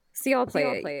 Mm-hmm. So y'all play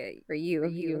it, or you.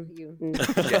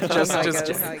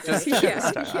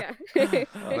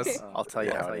 I'll tell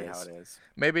you how it is.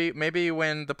 Maybe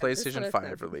when the PlayStation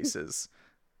 5 releases,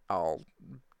 I'll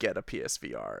get a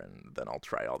PSVR and then I'll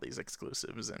try all these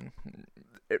exclusives and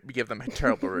give them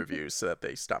terrible reviews so that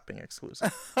they stop being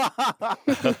exclusive.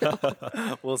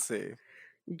 We'll see.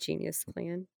 Genius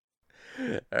plan.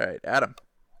 All right, Adam.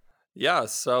 Yeah,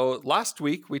 so last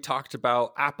week we talked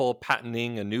about Apple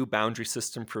patenting a new boundary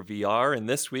system for VR, and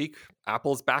this week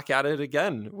Apple's back at it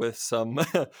again with some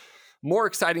more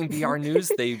exciting VR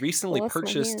news. They recently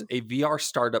purchased a VR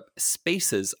startup,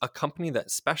 Spaces, a company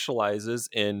that specializes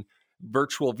in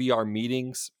virtual VR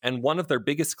meetings, and one of their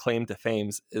biggest claim to fame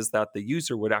is that the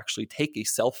user would actually take a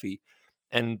selfie,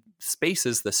 and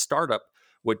Spaces, the startup,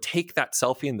 would take that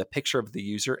selfie and the picture of the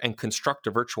user and construct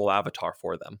a virtual avatar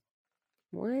for them.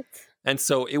 What? And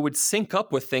so it would sync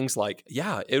up with things like,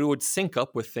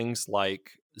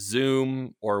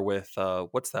 Zoom or with,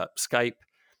 Skype.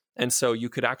 And so you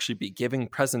could actually be giving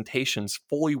presentations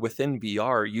fully within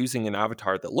VR using an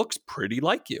avatar that looks pretty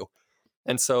like you.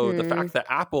 And so the fact that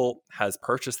Apple has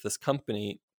purchased this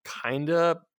company kind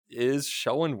of is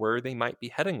showing where they might be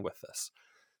heading with this.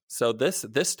 So this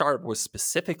startup was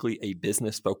specifically a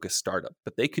business-focused startup,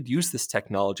 but they could use this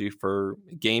technology for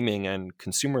gaming and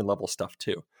consumer-level stuff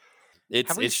too.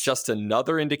 It's just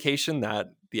another indication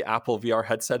that the Apple VR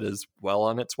headset is well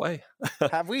on its way.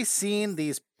 Have we seen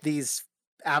these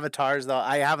avatars, though?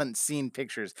 I haven't seen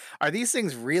pictures. Are these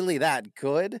things really that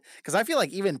good? Because I feel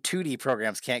like even 2D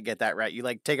programs can't get that right. You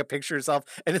like take a picture of yourself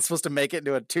and it's supposed to make it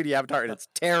into a 2D avatar and it's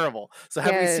terrible. So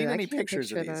have we seen any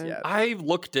pictures of these yet? I've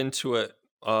looked into it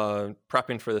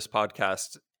prepping for this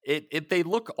podcast. They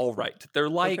look all right. They're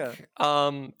like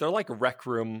Rec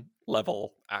Room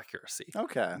level accuracy.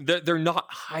 Okay. They're not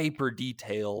hyper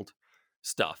detailed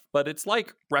stuff, but it's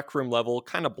like Rec Room level,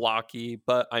 kind of blocky,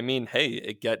 but I mean, hey,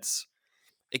 it gets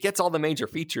all the major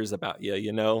features about you,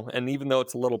 you know? And even though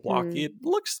it's a little blocky, it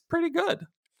looks pretty good.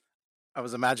 I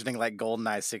was imagining like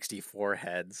GoldenEye 64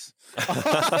 heads.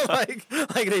 like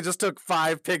they just took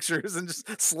 5 pictures and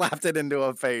just slapped it into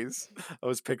a face. I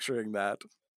was picturing that.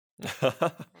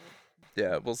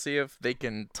 Yeah, we'll see if they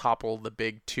can topple the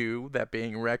big two, that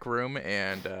being Rec Room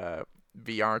and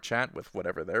VR chat with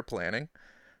whatever they're planning.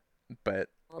 But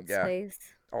Space.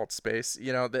 Alt Space.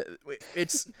 You know,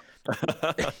 it's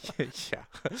yeah.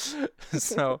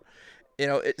 So, you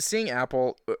know, seeing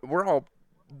Apple, we're all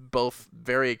both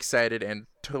very excited and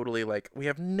totally like, we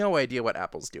have no idea what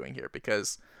Apple's doing here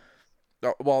because,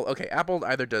 well, okay, Apple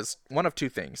either does one of two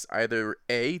things. Either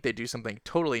A, they do something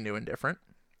totally new and different,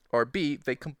 or B,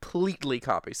 they completely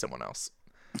copy someone else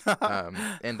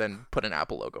and then put an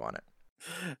Apple logo on it.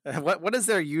 What is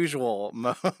their usual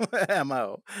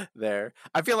MO there?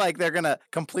 I feel like they're gonna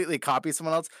completely copy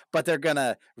someone else, but they're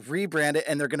gonna rebrand it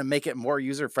and they're gonna make it more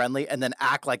user friendly, and then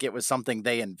act like it was something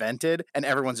they invented, and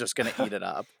everyone's just gonna eat it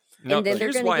up. No, and then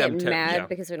they're gonna get mad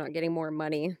because they're not getting more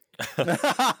money.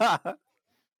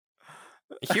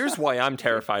 Here's why I'm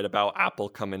terrified about Apple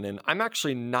coming in. I'm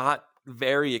actually not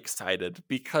very excited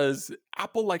because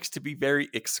Apple likes to be very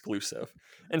exclusive.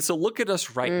 And so look at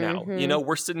us right now. You know,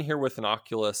 we're sitting here with an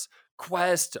Oculus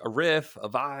Quest, a Rift, a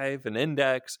Vive, an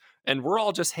Index, and we're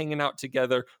all just hanging out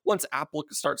together. Once Apple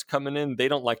starts coming in, they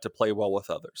don't like to play well with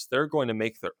others. They're going to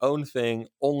make their own thing,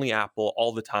 only Apple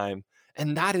all the time.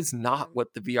 And that is not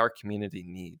what the VR community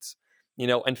needs. You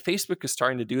know, and Facebook is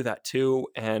starting to do that too.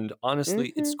 And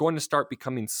honestly, it's going to start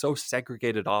becoming so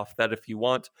segregated off that if you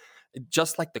want,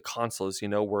 just like the consoles, you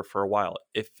know, were for a while,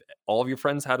 if all of your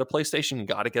friends had a PlayStation, you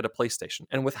got to get a PlayStation.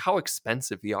 And with how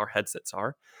expensive VR headsets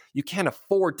are, you can't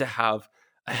afford to have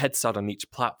a headset on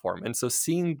each platform. And so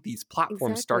seeing these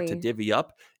platforms start to divvy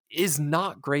up is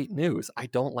not great news. I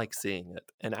don't like seeing it.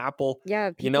 And Apple,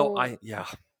 you know, I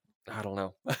don't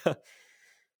know.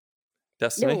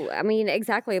 Destiny? No, I mean,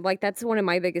 exactly. Like, that's one of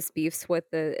my biggest beefs with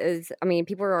I mean,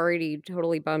 people are already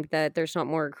totally bummed that there's not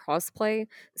more crossplay.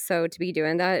 So to be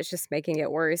doing that, it's just making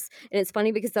it worse. And it's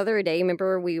funny because the other day,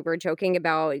 remember, we were joking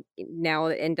about now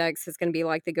the Index is going to be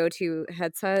like the go-to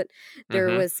headset. There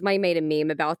was, somebody made a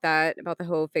meme about that, about the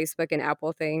whole Facebook and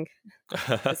Apple thing.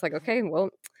 It's like, okay,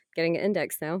 well, getting an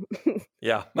Index now.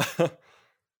 Yeah.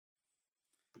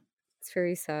 It's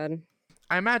very sad.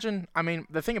 I mean,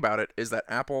 the thing about it is that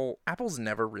Apple's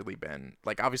never really been,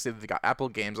 like, obviously they got Apple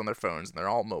games on their phones and they're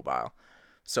all mobile.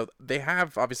 So they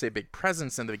have obviously a big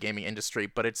presence in the gaming industry,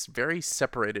 but it's very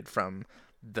separated from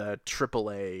the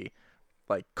AAA,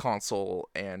 like, console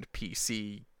and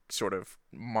PC sort of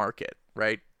market,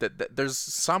 right? That there's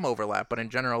some overlap, but in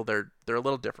general they're a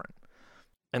little different.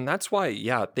 And that's why,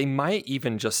 they might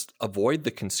even just avoid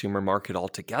the consumer market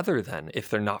altogether then if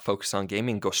they're not focused on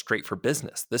gaming, go straight for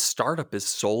business. This startup is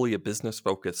solely a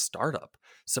business-focused startup.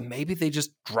 So maybe they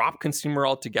just drop consumer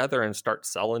altogether and start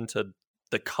selling to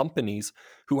the companies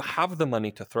who have the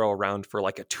money to throw around for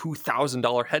like a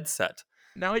 $2,000 headset.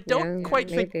 Now, I don't quite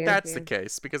think that's the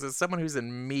case, because as someone who's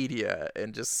in media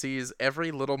and just sees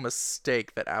every little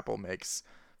mistake that Apple makes,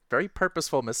 very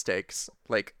purposeful mistakes,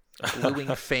 like gluing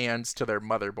fans to their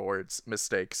motherboards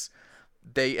mistakes,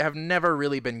 they have never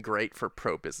really been great for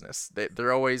pro business.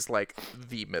 They're always like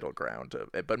the middle ground,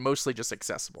 but mostly just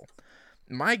accessible.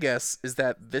 My guess is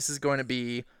that this is going to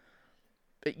be,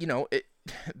 you know,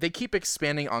 they keep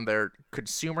expanding on their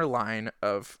consumer line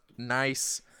of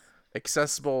nice,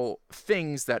 accessible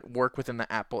things that work within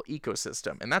the Apple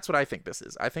ecosystem. And that's what I think this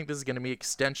is. I think this is going to be an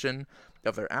extension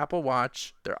of their Apple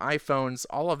Watch, their iPhones,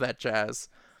 all of that jazz.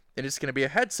 And it's going to be a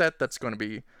headset that's going to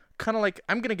be kind of like,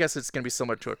 I'm going to guess it's going to be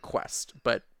similar to a Quest,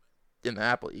 but in the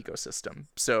Apple ecosystem.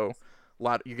 So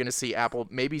you're going to see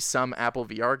maybe some Apple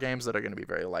VR games that are going to be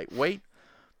very lightweight,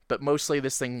 but mostly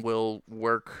this thing will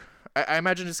work. I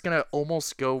imagine it's going to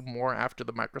almost go more after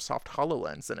the Microsoft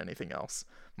HoloLens than anything else.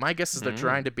 My guess is they're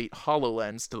trying to beat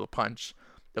HoloLens to the punch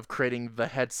of creating the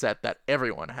headset that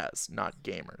everyone has, not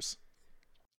gamers.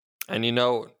 And you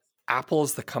know, Apple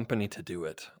is the company to do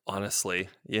it, honestly.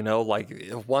 You know, like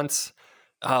once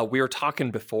we were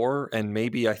talking before, and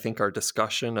maybe I think our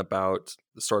discussion about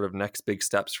the sort of next big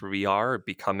steps for VR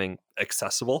becoming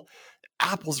accessible,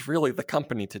 Apple's really the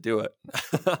company to do it.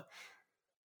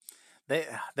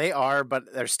 They are,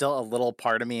 but there's still a little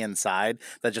part of me inside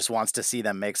that just wants to see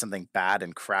them make something bad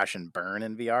and crash and burn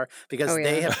in VR, because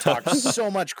they have talked so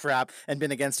much crap and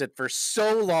been against it for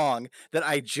so long that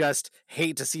I just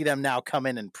hate to see them now come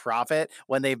in and profit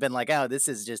when they've been like, oh, this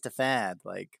is just a fad.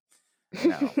 Like,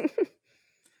 no.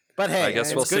 But hey, I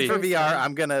guess it's good for VR.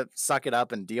 I'm going to suck it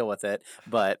up and deal with it,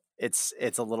 but it's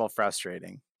a little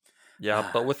frustrating.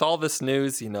 Yeah, but with all this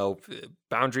news, you know,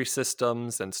 Boundary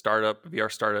Systems and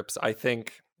VR startups, I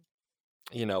think,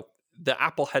 you know, the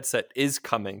Apple headset is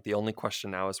coming. The only question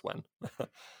now is when.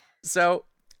 So,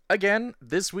 again,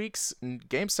 this week's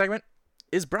game segment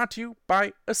is brought to you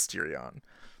by Asterion.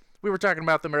 We were talking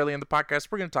about them early in the podcast.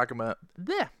 We're going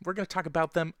to talk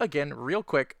about them again real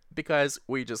quick because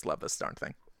we just love this darn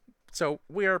thing. So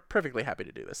we are perfectly happy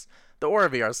to do this. The Aura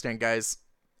VR stand, guys,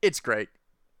 it's great.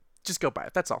 Just go buy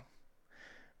it. That's all.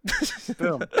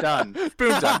 Boom, done.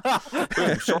 Boom, done.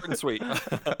 Boom, short and sweet.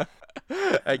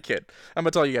 I kid. I'm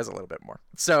going to tell you guys a little bit more.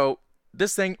 So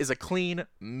this thing is a clean,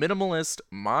 minimalist,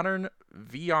 modern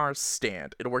VR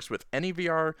stand. It works with any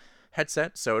VR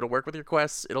headset, so it'll work with your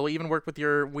Quests. It'll even work with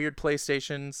your weird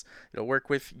PlayStations. It'll work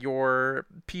with your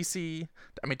PC.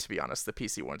 I mean, to be honest, the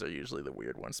PC ones are usually the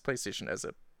weird ones. PlayStation has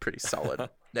a pretty solid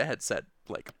headset,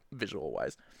 like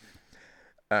visual-wise.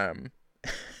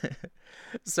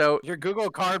 So your Google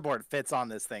Cardboard fits on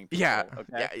this thing. People, yeah,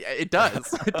 okay? Yeah, it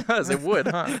does. It does. It would,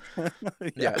 huh?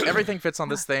 Yeah, everything fits on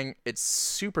this thing. It's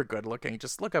super good looking.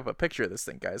 Just look up a picture of this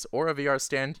thing, guys. Aura VR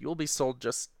stand. You'll be sold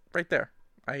just right there.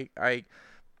 I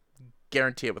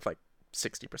guarantee it with like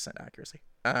 60% accuracy.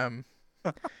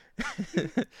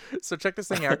 So check this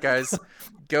thing out, guys.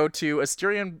 Go to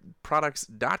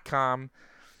AsterianProducts.com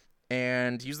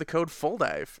and use the code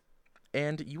FULLDIVE.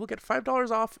 And you will get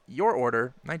 $5 off your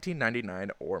order, $19.99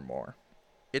 or more.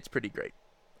 It's pretty great.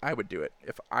 I would do it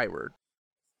if I were.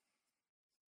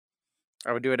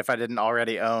 I would do it if I didn't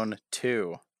already own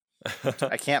 2.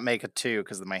 I can't make a 2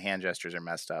 because my hand gestures are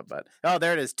messed up. But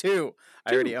there it is, 2.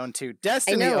 I already own 2.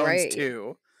 Destiny owns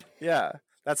 2. Yeah,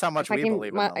 that's how much we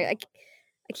believe in them. I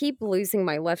keep losing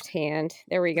my left hand.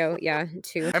 There we go. Yeah,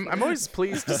 2. I'm always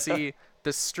pleased to see.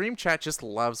 The stream chat just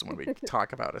loves when we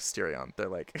talk about Asterion. They're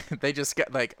like, they just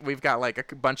get like, we've got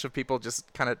like a bunch of people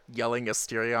just kind of yelling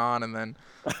Asterion and then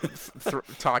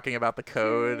talking about the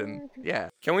code and yeah.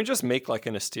 Can we just make like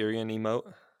an Asterion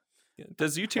emote?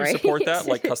 Does YouTube support that,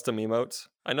 like custom emotes?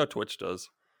 I know Twitch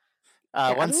does.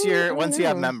 Once you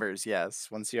have members, yes.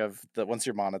 Once you're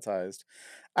monetized.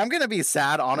 I'm gonna be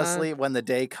sad, honestly, when the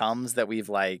day comes that we've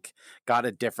like got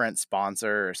a different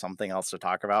sponsor or something else to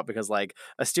talk about, because like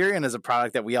Asterion is a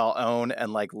product that we all own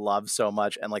and like love so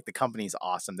much, and like the company's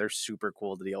awesome. They're super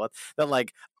cool to deal with. That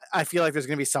like I feel like there's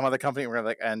gonna be some other company where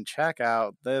like, and check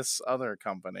out this other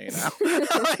company now.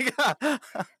 Like,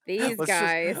 these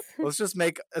guys. Let's just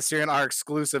make Asterion our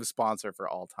exclusive sponsor for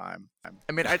all time.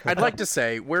 I mean, I'd like to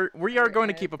say we are going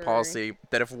to keep a policy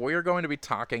that if we are going to be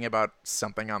talking about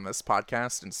something on this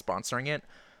podcast and sponsoring it,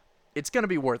 it's going to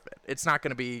be worth it. It's not going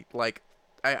to be like,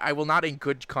 I will not in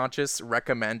good conscience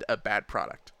recommend a bad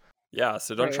product. Yeah,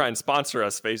 so don't try and sponsor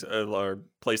us, or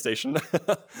PlayStation.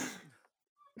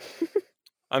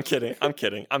 I'm kidding.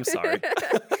 I'm sorry.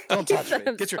 Don't touch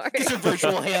me. Get your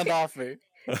virtual hand off me.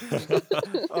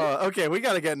 Okay, we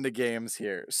got to get into games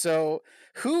here. So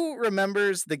who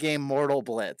remembers the game Mortal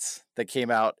Blitz that came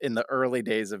out in the early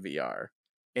days of VR?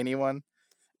 Anyone?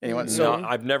 So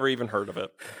I've never even heard of it.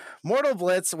 Mortal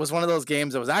Blitz was one of those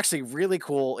games that was actually really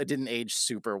cool. It didn't age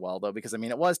super well though, because I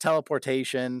mean it was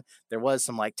teleportation. There was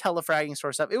some like telefragging sort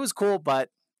of stuff. It was cool, but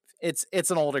it's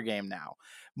an older game now.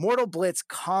 Mortal Blitz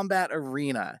Combat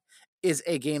Arena is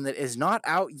a game that is not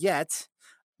out yet,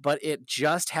 but it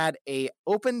just had a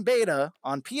open beta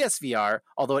on PSVR,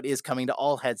 although it is coming to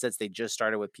all headsets. They just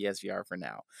started with PSVR for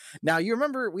now. Now, you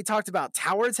remember we talked about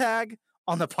Tower Tag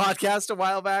on the podcast a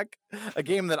while back, a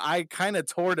game that I kind of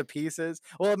tore to pieces.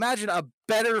 Well, imagine a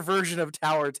better version of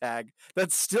Tower Tag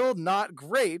that's still not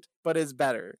great, but is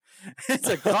better. It's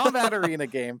a combat arena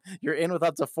game. You're in with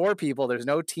up to 4 people. There's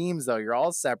no teams, though. You're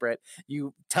all separate.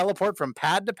 You teleport from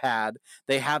pad to pad.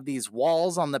 They have these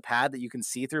walls on the pad that you can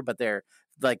see through, but they're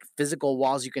like physical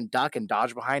walls you can duck and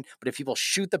dodge behind. But if people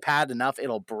shoot the pad enough,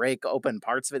 it'll break open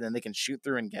parts of it, and then they can shoot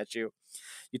through and get you.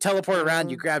 You teleport around,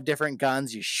 you grab different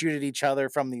guns, you shoot at each other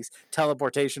from these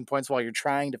teleportation points while you're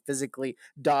trying to physically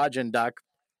dodge and duck.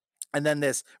 And then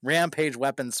this rampage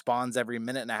weapon spawns every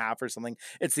minute and a half or something.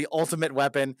 It's the ultimate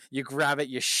weapon. You grab it,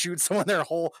 you shoot someone, their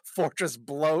whole fortress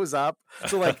blows up.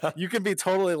 So like you can be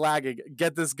totally lagging,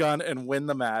 get this gun and win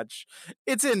the match.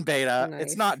 It's in beta. Nice.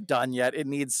 It's not done yet. It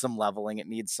needs some leveling. It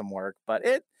needs some work, but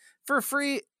for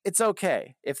free, it's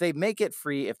okay. If they make it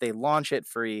free, if they launch it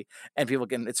free and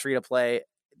it's free to play,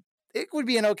 it would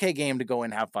be an okay game to go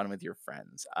and have fun with your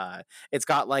friends. It's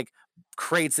got like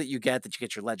crates that you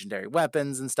get your legendary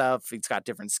weapons and stuff. It's got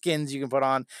different skins you can put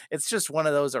on. It's just one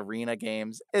of those arena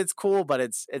games. It's cool, but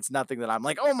it's nothing that I'm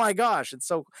like, oh my gosh,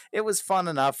 it was fun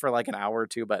enough for like an hour or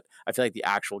two, but I feel like the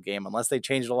actual game, unless they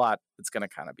change it a lot, it's going to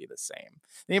kind of be the same.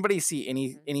 Anybody see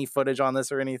any footage on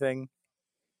this or anything?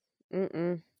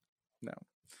 Mm-mm. No.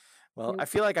 Well, I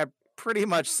feel like I pretty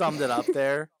much summed it up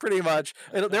there. Pretty much.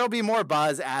 There'll be more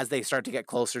buzz as they start to get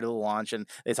closer to the launch and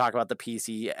they talk about the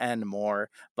PC and more.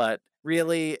 But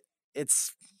really,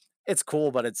 it's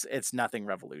cool, but it's nothing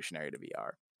revolutionary to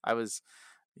VR.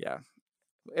 Yeah.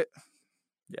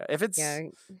 If it's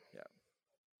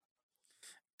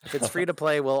if it's free to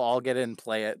play, we'll all get in and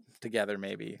play it together,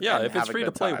 maybe. Yeah, if it's free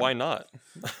to play, why not?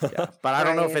 Yeah, but I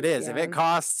don't know if it is. If it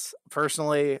costs,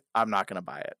 personally, I'm not going to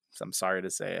buy it. So I'm sorry to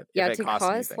say it. Yeah, if it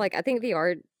costs like, I think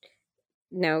VR,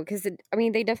 no, because I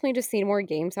mean, they definitely just need more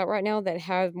games out right now that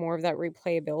have more of that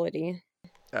replayability.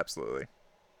 Absolutely.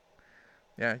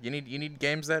 Yeah, you need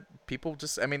games that people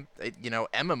just, I mean,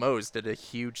 MMOs did a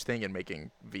huge thing in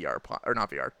making VR, or not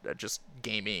VR, just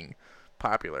gaming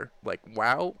popular. Like,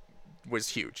 WoW was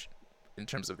huge in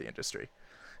terms of the industry.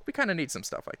 We kind of need some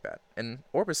stuff like that. And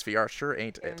Orbis VR sure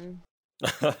ain't it.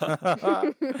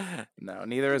 No,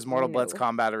 neither is Mortal Blitz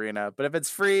Combat Arena. But if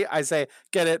it's free, I say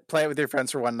get it, play it with your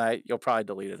friends for one night. You'll probably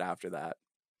delete it after that.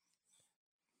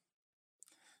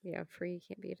 Yeah, free, you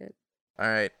can't beat it. All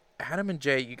right. Adam and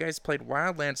Jay, you guys played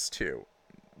Wildlands 2.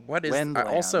 What is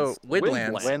Windlands. Also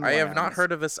Windlands? I have not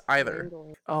heard of this either.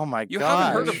 Oh my god! You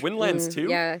haven't heard of Windlands 2?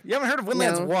 Yeah, you haven't heard of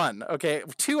Windlands 1. Okay,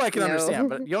 2 I can understand,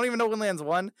 but you don't even know Windlands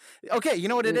 1. Okay, you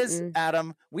know what it is,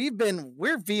 Adam? We're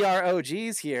VR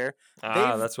OGs here.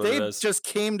 That's what it is. They just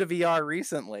came to VR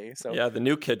recently, so yeah, the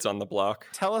new kids on the block.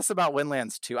 Tell us about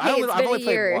Windlands 2. I've only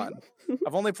played 1.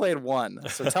 I've only played 1,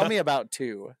 so tell me about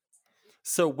 2.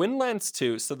 So Windlands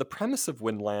 2. So the premise of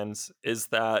Windlands is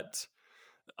that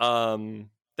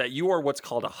that you are what's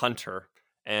called a hunter,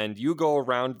 and you go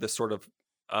around this sort of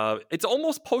it's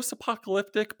almost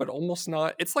post-apocalyptic, but almost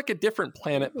not. It's like a different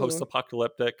planet,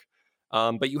 post-apocalyptic.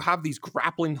 But you have these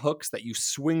grappling hooks that you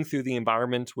swing through the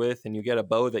environment with, and you get a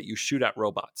bow that you shoot at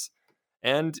robots.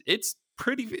 And it's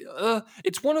pretty.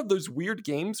 It's one of those weird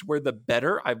games where the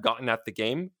better I've gotten at the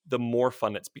game, the more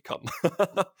fun it's become.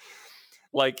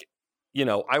 Like,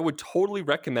 I would totally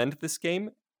recommend this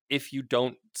game if you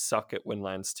don't suck at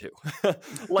Windlands 2.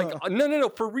 Like, no,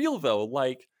 for real though.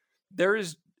 Like, there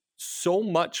is so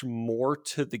much more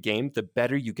to the game the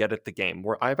better you get at the game,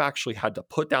 where I've actually had to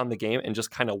put down the game and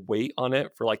just kind of wait on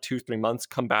it for like 2-3 months,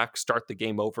 come back, start the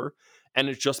game over, and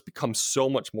it just becomes so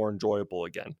much more enjoyable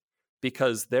again.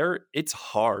 Because it's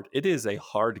hard. It is a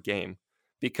hard game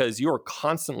because you are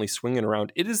constantly swinging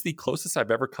around. It is the closest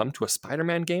I've ever come to a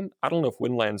Spider-Man game. I don't know if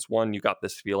Windlands 1 you got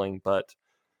this feeling, but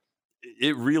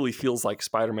it really feels like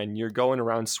Spider-Man. You're going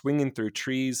around swinging through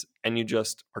trees, and you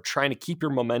just are trying to keep your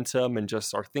momentum and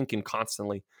just are thinking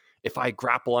constantly, if I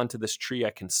grapple onto this tree, I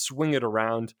can swing it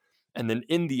around and then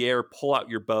in the air, pull out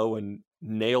your bow and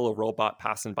nail a robot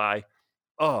passing by.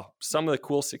 Oh, some of the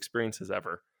coolest experiences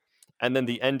ever. And then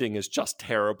the ending is just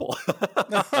terrible.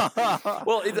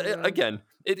 Well,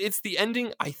 it's the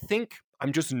ending. I think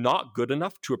I'm just not good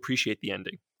enough to appreciate the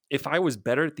ending. If I was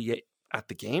better at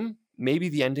the game, maybe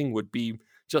the ending would be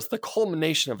just the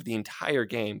culmination of the entire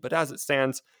game. But as it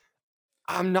stands,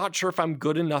 I'm not sure if I'm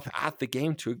good enough at the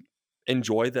game to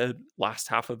enjoy the last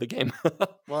half of the game.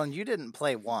 Well, and you didn't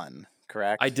play 1,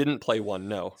 correct? I didn't play 1,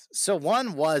 no. So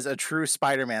 1 was a true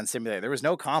Spider-Man simulator. There was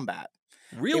no combat.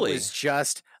 Really? It was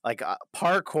just like a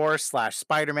parkour /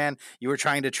 Spider-Man. You were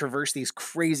trying to traverse these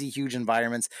crazy huge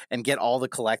environments and get all the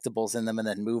collectibles in them and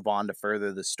then move on to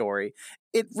further the story.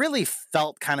 It really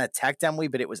felt kind of tech demo-y,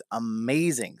 but it was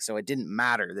amazing. So it didn't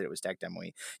matter that it was tech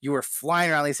demo-y. You were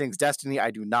flying around these things. Destiny, I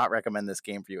do not recommend this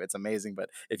game for you. It's amazing, but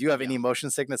if you have any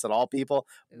motion sickness at all, people,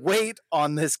 wait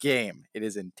on this game. It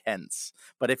is intense.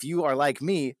 But if you are like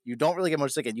me, you don't really get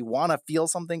motion sick and you want to feel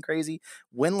something crazy,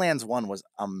 Windlands 1 was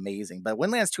amazing. But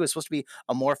Windlands 2 is supposed to be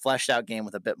a more fleshed out game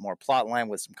with a bit more plot line,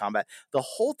 with some combat. The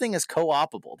whole thing is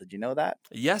co-opable. Did you know that?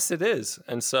 Yes, it is.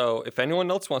 And so if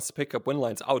anyone else wants to pick up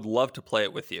Windlands, I would love to play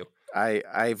it with you.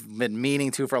 I've been meaning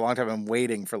to for a long time. I'm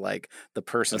waiting for like the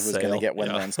person who's going to get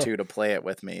Windlands 2 to play it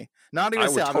with me. Not even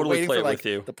I'm waiting for like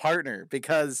the partner,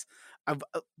 because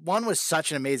 1 was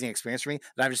such an amazing experience for me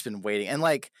that I've just been waiting. And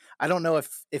like, I don't know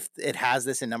if it has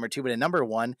this in number 2, but in number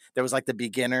 1, there was like the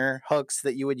beginner hooks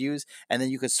that you would use, and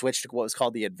then you could switch to what was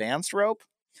called the advanced rope.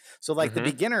 So like the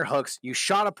beginner hooks, you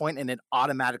shot a point and it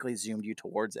automatically zoomed you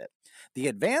towards it. The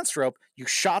advanced rope, you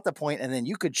shot the point and then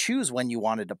you could choose when you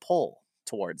wanted to pull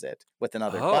towards it with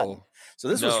another button. So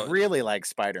this was really like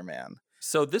Spider-Man.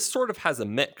 So this sort of has a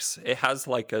mix. It has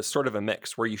like a sort of a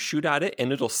mix where you shoot at it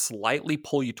and it'll slightly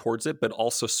pull you towards it, but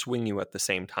also swing you at the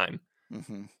same time.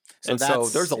 So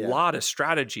there's a lot of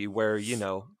strategy where,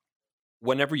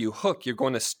 whenever you hook, you're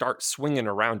going to start swinging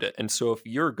around it. And so if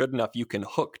you're good enough, you can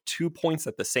hook 2 points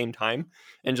at the same time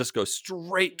and just go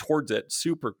straight towards it,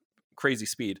 super crazy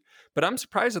speed. But I'm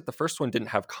surprised that the first one didn't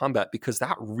have combat, because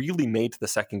that really made the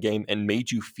second game and made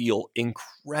you feel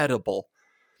incredible.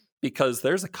 Because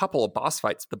there's a couple of boss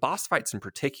fights. The boss fights in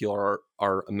particular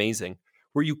are amazing,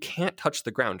 where you can't touch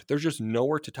the ground. There's just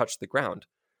nowhere to touch the ground.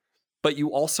 but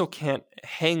you also can't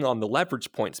hang on the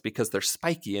leverage points because they're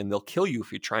spiky and they'll kill you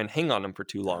if you try and hang on them for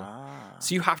too long.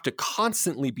 So you have to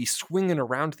constantly be swinging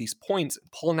around these points,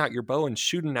 pulling out your bow and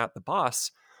shooting at the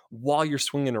boss while you're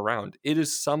swinging around. It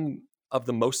is some of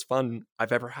the most fun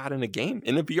I've ever had in a game,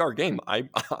 in a VR game.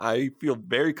 I feel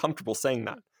very comfortable saying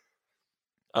that.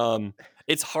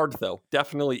 It's hard though.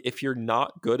 Definitely, if you're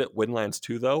not good at Windlands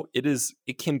 2 though,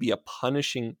 it can be a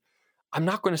punishing. I'm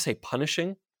not going to say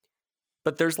punishing,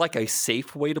 but there's like a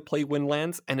safe way to play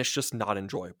Windlands, and it's just not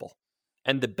enjoyable.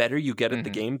 And the better you get at the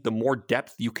game, the more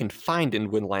depth you can find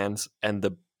in Windlands, and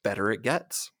the better it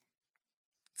gets.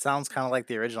 Sounds kind of like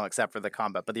the original, except for the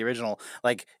combat. But the original,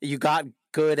 like, you got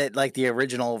good at like the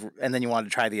original, and then you wanted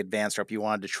to try the advanced rope. You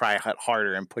wanted to try it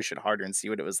harder and push it harder and see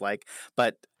what it was like.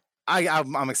 But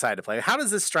I'm excited to play. How does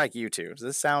this strike you two? Does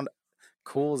this sound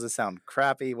cool? Does this sound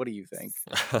crappy? What do you think?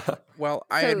 Well,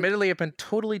 I admittedly have been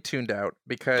totally tuned out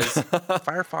because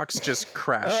Firefox just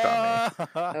crashed on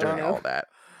me during all that,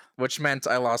 which meant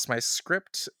I lost my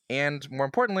script, and more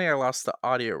importantly, I lost the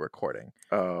audio recording.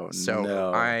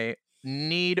 So I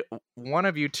need one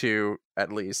of you two,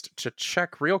 at least, to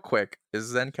check real quick.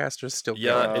 Is Zencastr still going?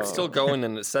 Yeah, it's still going,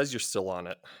 and it says you're still on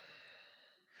it.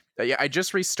 Yeah, I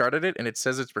just restarted it, and it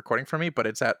says it's recording for me, but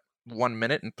it's at 1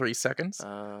 minute and 3 seconds.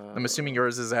 I'm assuming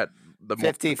yours is at the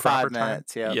 55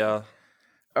 minutes. Yeah.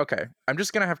 Okay, I'm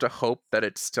just gonna have to hope that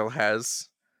it still has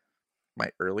my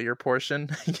earlier portion.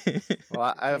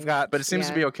 Well, I've got, but it seems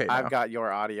to be okay now. I've got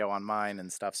your audio on mine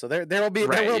and stuff, so there will be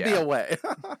a way.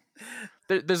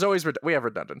 There's always we have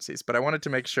redundancies, but I wanted to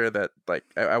make sure that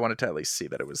I wanted to at least see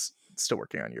that it was still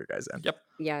working on your guys' end. Yep.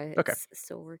 Yeah, it's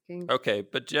still working. Okay,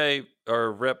 but Jay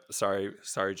or Rip, sorry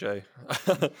Jay.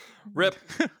 Rip.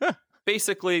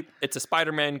 Basically, it's a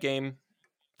Spider-Man game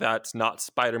that's not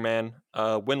Spider-Man.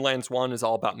 Windlands 1 is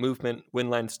all about movement.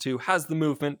 Windlands 2 has the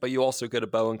movement, but you also get a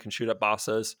bow and can shoot at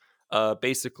bosses.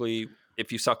 Basically,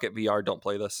 if you suck at VR, don't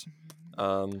play this.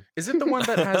 Is it the one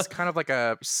that has kind of like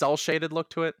a cel-shaded look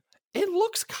to it? It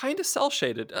looks kind of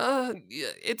cel-shaded.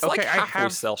 It's like halfway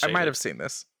cel-shaded. I might have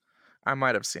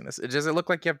seen this. Does it look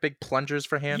like you have big plungers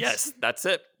for hands? Yes, that's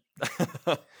it.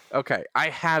 Okay, I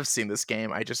have seen this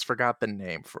game. I just forgot the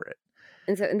name for it.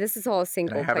 And this is all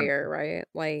single player, right?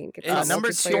 Like it's number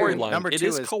storyline. Number 2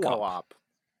 is co-op.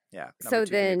 Yeah. So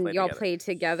then y'all play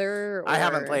together? Or... I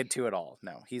haven't played 2 at all.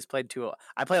 No, he's played 2.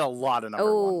 I played a lot of number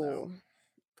 1 though.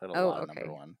 Played a lot of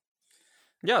number 1.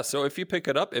 Yeah, so if you pick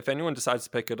it up, if anyone decides to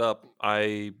pick it up,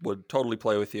 I would totally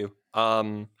play with you.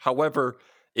 However,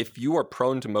 if you are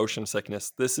prone to motion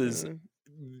sickness, this is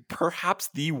perhaps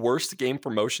the worst game for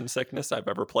motion sickness I've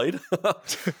ever played.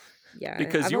 Yeah,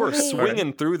 because you are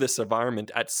swinging through this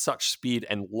environment at such speed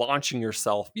and launching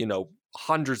yourself,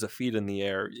 hundreds of feet in the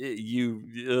air.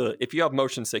 If you have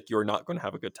motion sick, you're not going to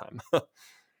have a good time.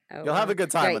 You'll have a good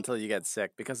time until you get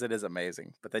sick, because it is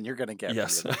amazing. But then you're going to get really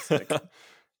sick.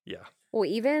 Yeah. Well,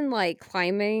 even like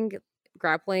climbing,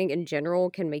 grappling in general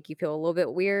can make you feel a little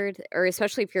bit weird, or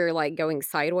especially if you're like going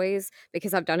sideways,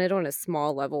 because I've done it on a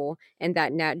small level in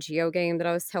that Nat Geo game that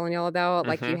I was telling y'all about.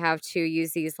 Like you have to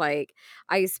use these like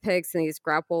ice picks and these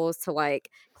grapples to like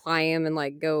climb and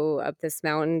like go up this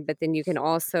mountain, but then you can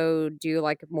also do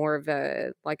like more of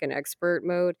a like an expert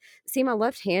mode. See, my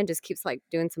left hand just keeps like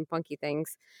doing some funky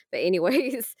things, but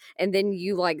anyways, and then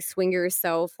you like swing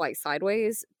yourself like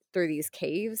sideways through these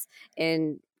caves,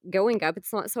 and going up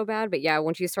it's not so bad, but yeah,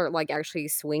 once you start like actually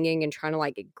swinging and trying to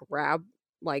like grab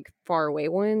like far away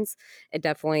ones, it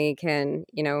definitely can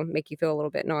make you feel a little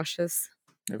bit nauseous.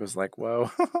 It was like, whoa.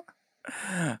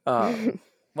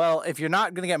 Well, if you're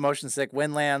not gonna get motion sick,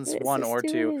 Windlands 1 or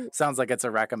 2 sounds like it's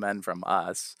a recommend from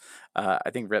us.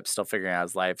 I think Rip's still figuring out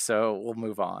his life, so we'll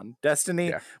move on.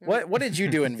 Destiny, what did you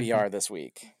do in VR this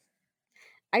week?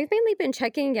 I've mainly been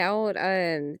checking out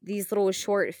these little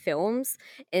short films,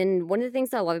 and one of the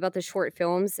things I love about the short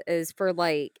films is for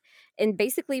and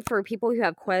basically for people who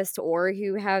have Quest or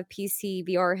who have PC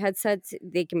VR headsets,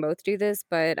 they can both do this,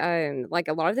 but like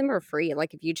a lot of them are free.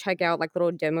 Like if you check out like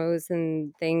little demos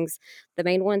and things, the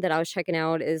main one that I was checking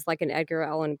out is like an Edgar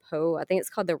Allan Poe. I think it's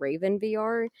called the Raven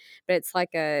VR, but it's like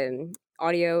a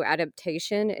audio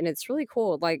adaptation, and it's really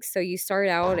cool. Like, so you start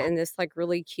out in this like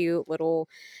really cute little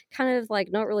kind of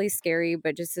like not really scary,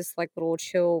 but just this like little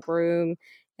chill room,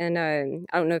 and I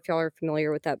don't know if y'all are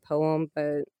familiar with that poem,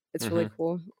 but it's really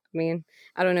cool. I mean,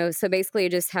 I don't know. So basically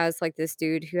it just has like this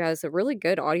dude who has a really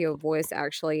good audio voice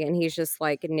actually, and he's just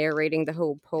like narrating the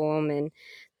whole poem, and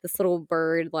this little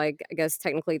bird, like I guess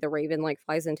technically the raven, like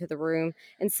flies into the room.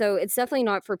 And so it's definitely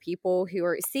not for people who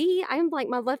are, see, I'm like,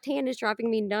 my left hand is driving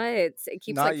me nuts. It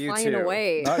keeps like flying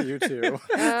away. Not you too.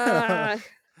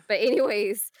 But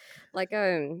anyways, Like,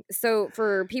 so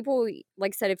for people,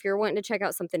 like I said, if you're wanting to check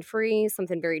out something free,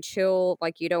 something very chill,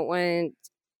 like you don't want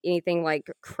anything like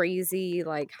crazy,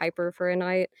 like hyper for a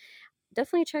night,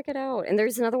 definitely check it out. And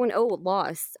there's another one,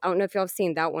 Lost. I don't know if y'all have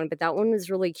seen that one, but that one was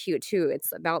really cute too.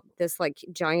 It's about this like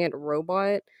giant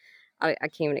robot. I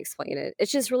can't even explain it.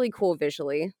 It's just really cool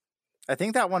visually. I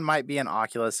think that one might be an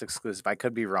Oculus exclusive. I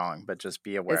could be wrong, but just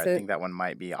be aware. I think that one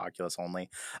might be Oculus only.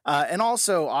 And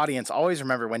also, audience, always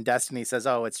remember when Destiny says,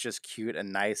 "Oh, it's just cute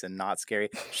and nice and not scary."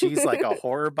 She's like a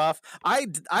horror buff. I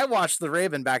watched The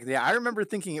Raven back in the day. I remember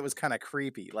thinking it was kind of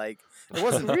creepy. Like it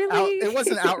wasn't it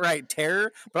wasn't outright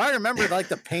terror, but I remember like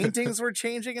the paintings were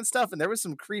changing and stuff, and there was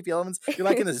some creepy elements. You're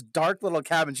like in this dark little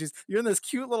cabin. You're in this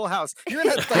cute little house. You're in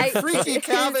a like, freaky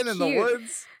cabin in the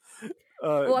woods.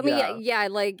 Well, I mean, yeah,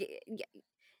 like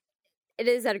it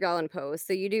is Edgar Allan Poe,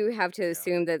 so you do have to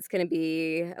assume that it's going to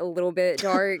be a little bit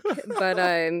dark, but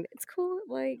it's cool.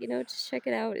 Like, just check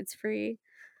it out. It's free.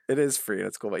 It is free.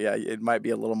 It's cool. But yeah, it might be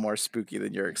a little more spooky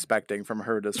than you're expecting from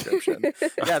her description.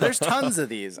 Yeah, there's tons of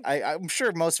these. I'm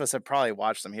sure most of us have probably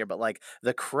watched them here, but like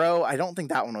The Crow, I don't think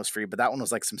that one was free, but that one was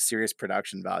like some serious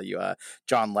production value.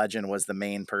 John Legend was the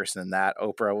main person in that.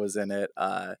 Oprah was in it.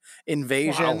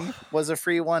 Invasion was a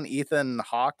free one. Ethan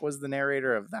Hawke was the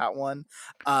narrator of that one.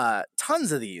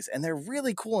 Tons of these, and they're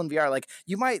really cool in VR. Like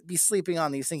you might be sleeping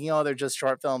on these thinking, oh, they're just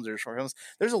short films or short films.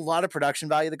 There's a lot of production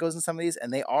value that goes in some of these,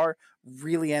 and they are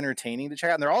really entertaining to check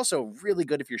out, and they're also really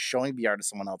good if you're showing VR to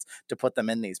someone else to put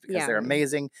them in these because they're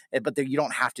amazing, but you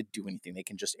don't have to do anything. They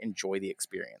can just enjoy the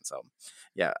experience. So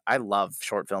yeah, I love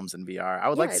short films in VR. I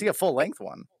would like to see a full-length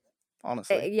one,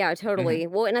 honestly. Yeah, totally.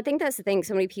 Well, and I think that's the thing.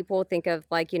 So many people think of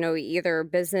like, either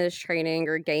business training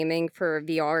or gaming for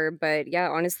VR, but yeah,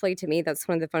 honestly, to me, that's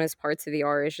one of the funnest parts of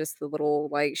VR is just the little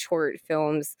like short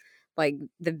films. Like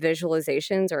the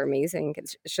visualizations are amazing.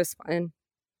 It's just fun.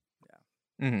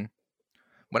 Yeah.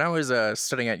 When I was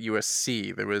studying at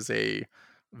USC, there was a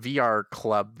VR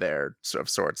club there of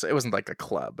sorts. It wasn't like a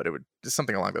club, but it was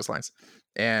something along those lines.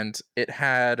 And it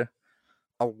had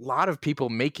a lot of people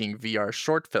making VR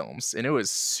short films, and it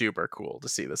was super cool to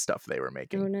see the stuff they were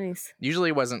making. Oh, nice.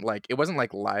 Usually it wasn't like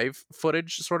live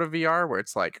footage sort of VR where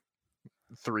it's like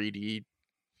 3D,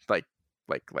 like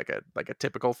a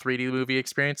typical 3D movie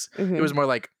experience. It was more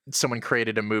like someone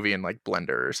created a movie in like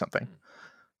Blender or something.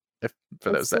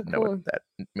 For those that know what that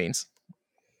means.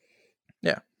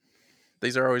 Yeah.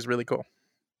 These are always really cool.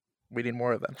 We need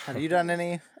more of them. Have you done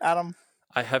any, Adam?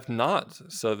 I have not.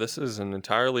 So this is an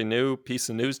entirely new piece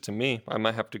of news to me. I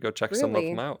might have to go check some of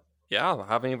them out. Yeah, I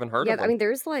haven't even heard of them. Yeah, I mean,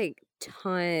 there's like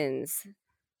tons.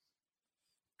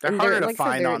 They're harder to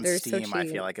find on Steam, I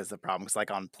feel like, is the problem. Because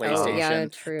like on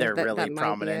PlayStation, they're really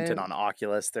prominent, and on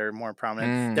Oculus, they're more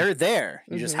prominent. They're there.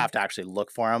 You just have to actually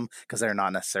look for them because they're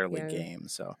not necessarily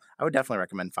games. So I would definitely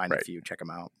recommend finding a few, check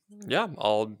them out. Yeah,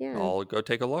 I'll go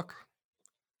take a look.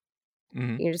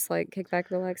 You just like kick back,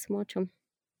 relax, and watch them.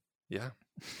 Yeah.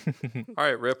 All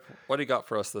right, Rip, what do you got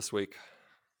for us this week?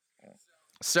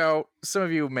 So some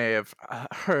of you may have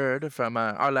heard from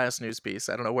our last news piece.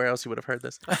 I don't know where else you would have heard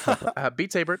this.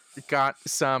 Beat Saber got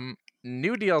some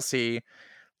new DLC,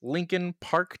 Linkin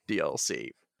Park DLC.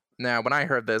 Now, when I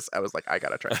heard this, I was like, I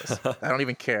gotta try this. I don't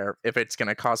even care if it's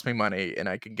gonna cost me money, and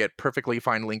I can get perfectly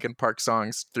fine Linkin Park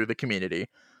songs through the community.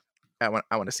 I want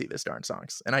to see this darn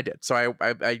songs, and I did. So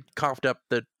I coughed up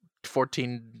the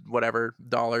 $14 whatever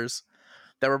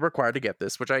that were required to get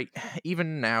this, which I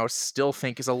even now still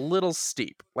think is a little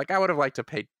steep. Like I would have liked to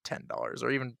pay $10,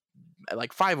 or even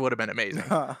like $5 would have been amazing.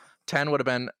 10 would have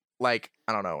been like,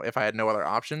 I don't know, if I had no other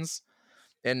options.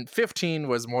 And 15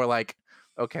 was more like,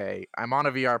 okay, I'm on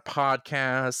a VR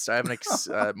podcast. I have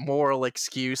an moral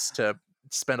excuse to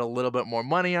spend a little bit more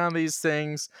money on these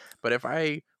things. But if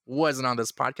I wasn't on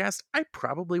this podcast, I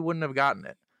probably wouldn't have gotten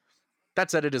it.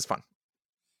 That said, it is fun.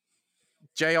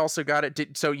 Jay also got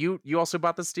it. So you also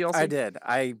bought this DLC? I did.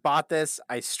 I bought this.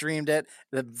 I streamed it.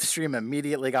 The stream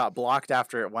immediately got blocked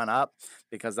after it went up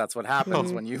because that's what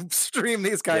happens when you stream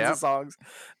these kinds of songs.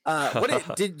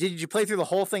 Did you play through the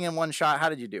whole thing in one shot? How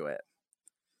did you do it?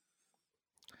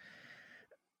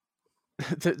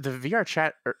 The VR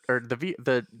chat or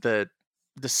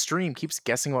the stream keeps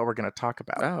guessing what we're going to talk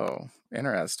about. Oh,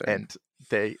 interesting. And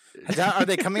are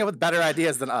they coming up with better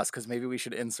ideas than us? Because maybe we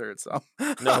should insert some.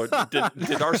 No,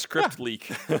 did our script leak?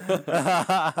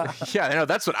 Yeah, I know.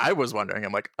 That's what I was wondering.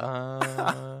 I'm like,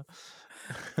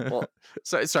 Well,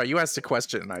 sorry, you asked a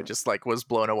question, and I just was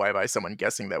blown away by someone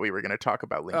guessing that we were going to talk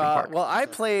about Linkin Park. Well, I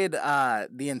played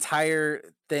the entire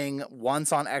thing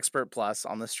once on Expert Plus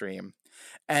on the stream,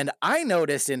 and I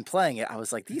noticed in playing it, I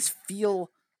was like, these feel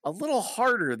a little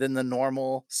harder than the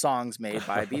normal songs made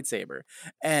by Beat Saber.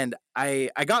 And I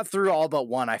got through all but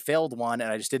one. I failed one,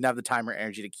 and I just didn't have the time or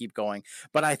energy to keep going.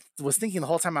 But I was thinking the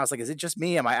whole time, I was like, is it just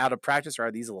me? Am I out of practice, or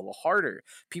are these a little harder?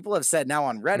 People have said now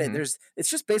on Reddit, it's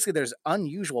just basically there's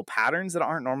unusual patterns that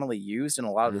aren't normally used in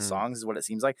a lot of the songs, is what it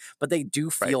seems like. But they do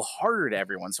feel harder to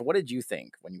everyone. So what did you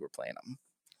think when you were playing them?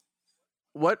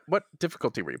 What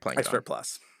difficulty were you playing? Expert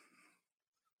Plus.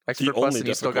 Expert Plus, and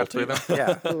you still got through them?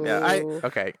 Yeah.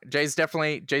 Okay. Jay's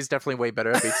definitely way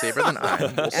better at Beat Saber than I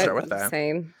am. We'll start with that.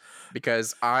 Same.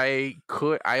 Because I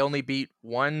only beat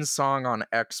one song on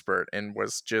Expert and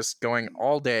was just going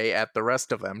all day at the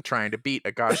rest of them trying to beat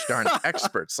a gosh darn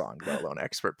Expert song, let alone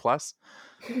Expert Plus.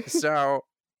 So,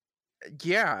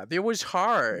 yeah, it was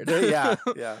hard. Yeah.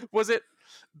 Was it?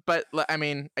 But I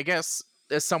mean, I guess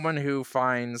as someone who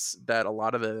finds that a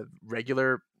lot of the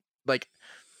regular, like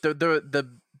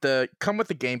the come with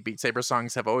the game Beat Saber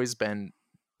songs have always been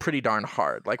pretty darn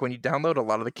hard. Like when you download a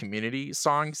lot of the community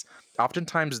songs,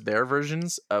 oftentimes their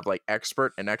versions of like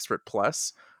Expert and Expert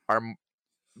Plus are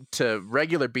to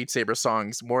regular Beat Saber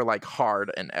songs more like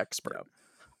hard and Expert.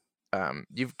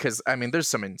 Because I mean, there's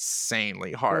some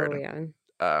insanely hard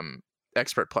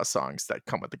Expert Plus songs that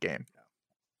come with the game.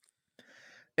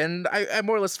 And I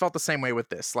more or less felt the same way with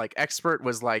this. Like Expert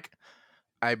was like,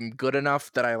 I'm good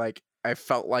enough that I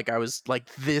felt like I was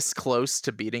like this close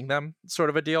to beating them, sort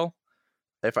of a deal.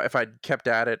 If I'd kept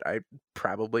at it, I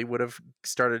probably would have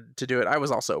started to do it. I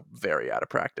was also very out of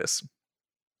practice.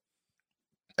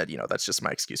 And, that's just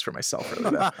my excuse for myself,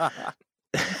 really.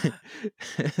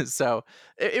 So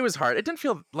it was hard. It didn't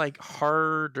feel like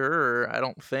harder, I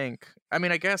don't think. I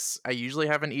mean, I guess I usually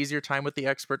have an easier time with the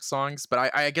Expert songs,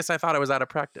 but I guess I thought I was out of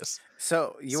practice.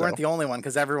 So you weren't the only one,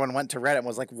 because everyone went to Reddit and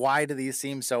was like, why do these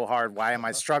seem so hard? Why am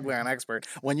I struggling on Expert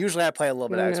when usually I play a little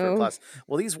bit of Expert Plus?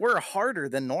 Well, these were harder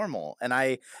than normal, and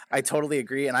I totally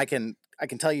agree, and I can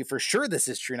tell you for sure this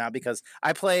is true now, because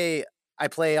I play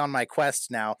on my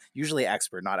Quest now, usually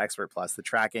Expert, not Expert Plus. The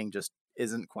tracking just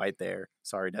isn't quite there.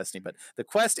 Sorry, Destiny, but the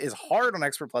Quest is hard on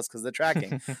Expert Plus because of the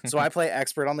tracking. So I play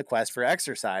Expert on the Quest for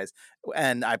exercise,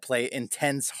 and I play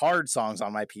intense hard songs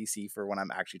on my PC for when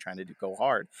I'm actually trying to go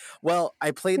hard. Well,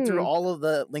 I played through all of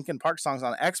the Linkin Park songs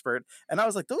on Expert, and I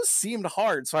was like, those seemed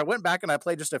hard. So I went back and I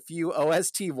played just a few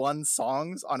OST1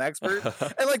 songs on Expert,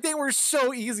 and like they were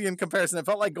so easy in comparison. It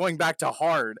felt like going back to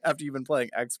hard after you've been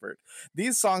playing Expert.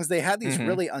 These songs, they had these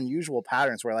really unusual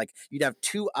patterns where like you'd have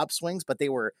two upswings, but they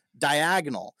were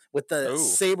diagonal with the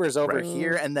sabers over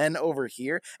here and then over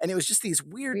here, and it was just these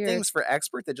weird things for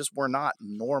Expert that just were not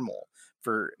normal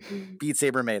for Beat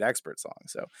Saber made Expert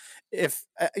songs. So if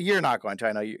you're not going to,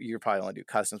 I know you're probably only do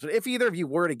customs, but if either of you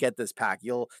were to get this pack,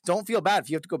 don't feel bad if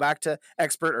you have to go back to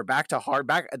Expert or back to hard,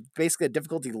 basically a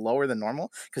difficulty lower than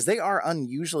normal, because they are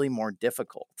unusually more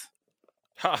difficult.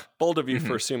 Ha! Bold of you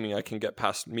for assuming I can get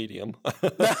past medium.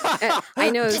 I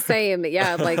know, same.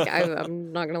 Yeah, like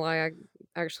I'm not gonna lie, I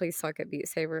actually suck at Beat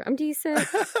Saber. I'm decent,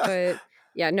 but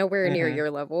yeah, nowhere near your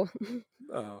level.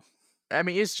 I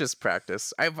mean, it's just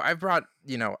practice. I've brought,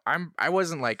 I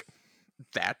wasn't like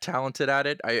that talented at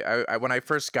it. I when I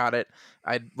first got it,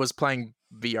 I was playing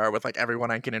VR with like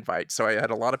everyone I can invite, so I had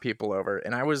a lot of people over,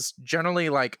 and I was generally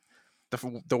like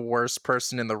the worst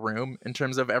person in the room in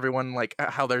terms of everyone, like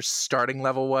how their starting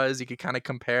level was. You could kind of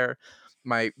compare.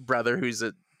 My brother, who's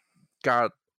a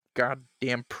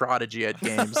goddamn prodigy at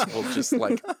games, will just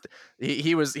like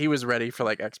he was ready for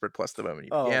like Expert Plus the moment he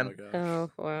began.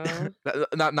 Oh wow.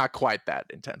 not quite that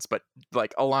intense, but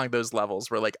like along those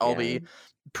levels where like I'll be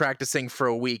practicing for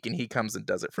a week and he comes and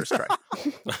does it first try.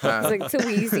 It's like so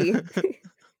easy.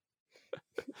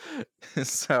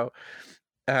 So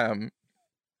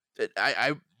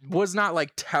I was not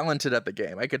like talented at the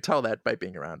game. I could tell that by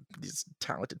being around these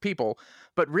talented people,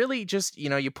 but really just,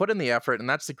 you put in the effort, and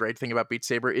that's the great thing about Beat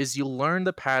Saber is you learn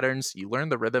the patterns, you learn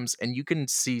the rhythms, and you can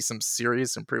see some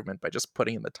serious improvement by just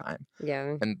putting in the time.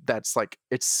 Yeah. And that's like,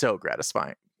 it's so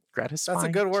gratifying. Gratifying? That's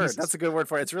a good word. Jesus. That's a good word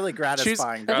for it. It's really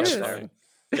gratifying.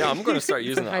 Yeah, I'm going to start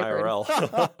using the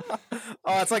IRL.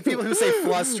 It's like people who say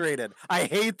frustrated. I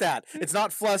hate that. It's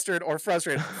not flustered or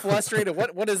frustrated. Frustrated.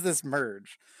 What is this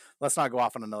merge? Let's not go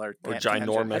off on another or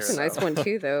ginormous. That's a nice one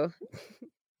too, though.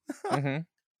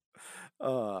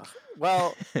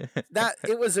 Well,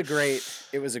 it was a great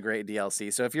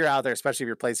DLC. So if you're out there, especially if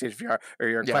you're PlayStation VR or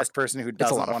you're a Quest person who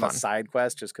doesn't want a side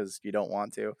quest just because you don't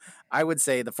want to, I would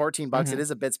say the $14, it is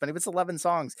a bit spendy, but it's 11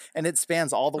 songs and it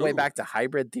spans all the way back to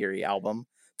Hybrid Theory album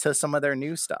to some of their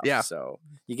new stuff. Yeah. So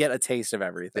you get a taste of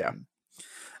everything. Yeah.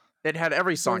 It had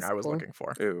every song I was looking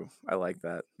for. Ooh, I like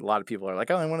that. A lot of people are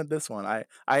like, oh, I wanted this one.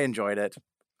 I enjoyed it.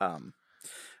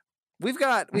 We've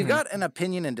got an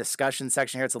opinion and discussion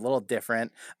section here. It's a little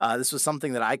different. This was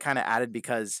something that I kind of added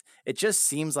because it just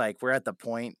seems like we're at the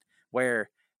point where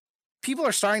people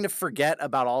are starting to forget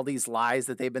about all these lies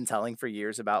that they've been telling for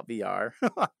years about VR.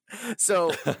 So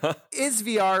is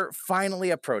VR finally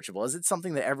approachable? Is it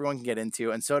something that everyone can get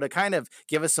into? And so to kind of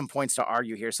give us some points to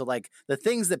argue here. So like the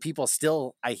things that people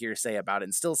still, I hear say about it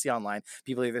and still see online,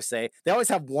 people either say, they always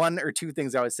have one or two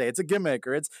things they always say. It's a gimmick,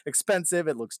 or it's expensive,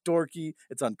 it looks dorky,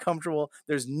 it's uncomfortable,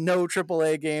 there's no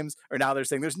AAA games, or now they're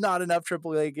saying there's not enough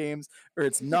AAA games, or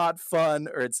it's not fun,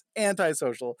 or it's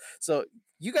antisocial. So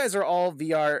you guys are all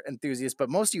VR enthusiasts, but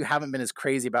most of you haven't been as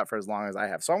crazy about it for as long as I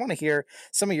have. So I want to hear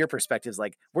some of your perspectives.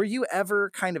 Like, were you ever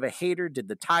kind of a hater? Did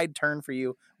the tide turn for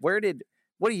you? What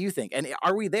do you think? And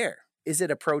are we there? Is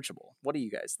it approachable? What do you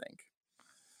guys think?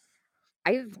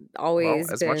 I've always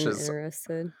been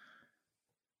interested.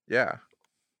 Yeah.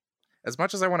 As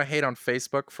much as I want to hate on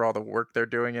Facebook for all the work they're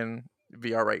doing in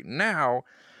VR right now,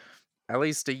 at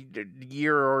least a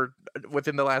year or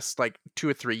within the last like 2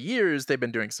 or 3 years, they've been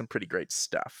doing some pretty great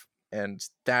stuff. And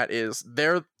that is,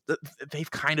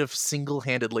 they've kind of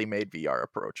single-handedly made VR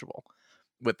approachable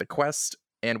with the Quest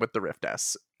and with the Rift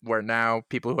S, where now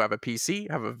people who have a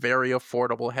PC have a very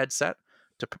affordable headset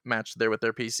to match with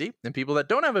their PC. And people that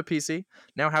don't have a PC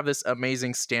now have this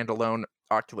amazing standalone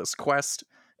Oculus Quest.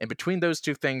 And between those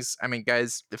two things, I mean,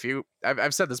 guys,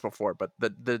 I've said this before, but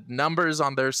the numbers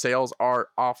on their sales are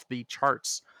off the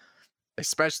charts,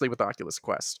 especially with Oculus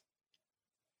Quest.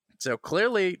 So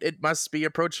clearly it must be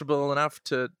approachable enough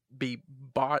to be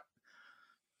bought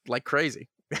like crazy.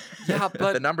 Yeah,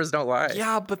 but the numbers don't lie.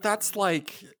 Yeah, but that's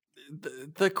like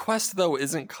the Quest though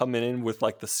isn't coming in with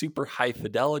like the super high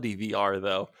fidelity VR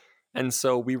though. And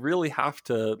so we really have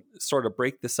to sort of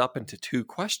break this up into two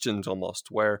questions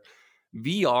almost, where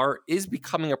VR is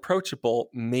becoming approachable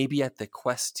maybe at the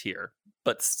Quest tier,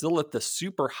 but still at the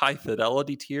super high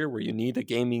fidelity tier where you need a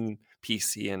gaming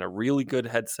PC and a really good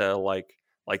headset like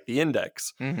the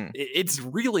Index. Mm-hmm. It's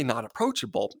really not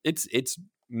approachable. It's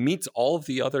meets all of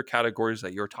the other categories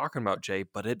that you're talking about, Jay,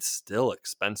 but it's still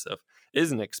expensive. It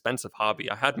is an expensive hobby.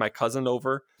 I had my cousin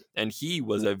over and he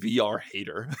was a VR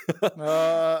hater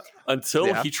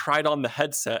until he tried on the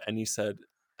headset and he said,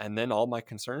 and then all my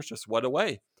concerns just went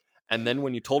away. And then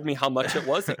when you told me how much it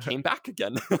was, it came back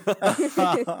again.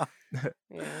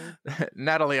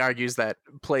 Natalie argues that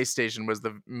PlayStation was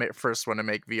the first one to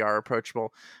make VR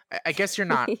approachable. I guess you're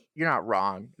not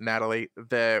wrong, Natalie.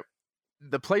 The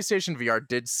PlayStation VR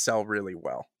did sell really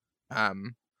well.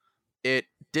 It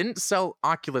didn't sell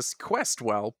Oculus Quest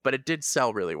well, but it did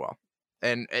sell really well.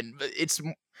 And it's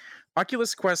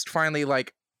Oculus Quest finally,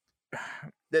 like,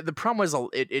 the problem was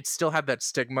it still had that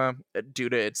stigma due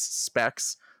to its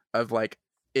specs of like,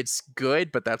 it's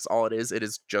good, but that's all it is. It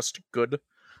is just good.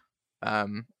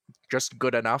 Just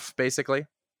good enough, basically.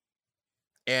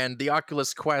 And the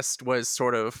Oculus Quest was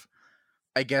sort of,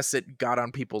 I guess it got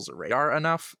on people's radar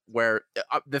enough where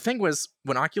the thing was,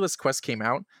 when Oculus Quest came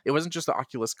out, it wasn't just the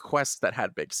Oculus Quest that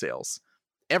had big sales.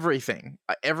 Everything,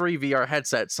 every VR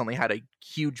headset suddenly had a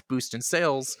huge boost in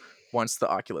sales once the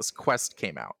Oculus Quest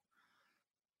came out.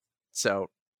 So,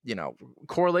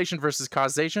 correlation versus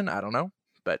causation, I don't know,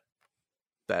 but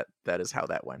that is how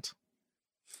that went.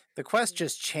 The Quest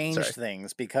just changed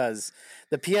things because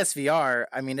the PSVR,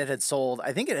 I mean, it had sold,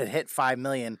 I think it had hit 5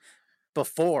 million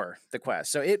before the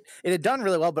Quest. So it had done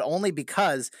really well, but only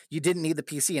because you didn't need the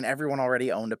PC and everyone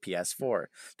already owned a PS4.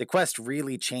 The Quest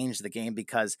really changed the game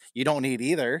because you don't need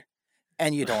either.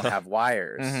 And you don't have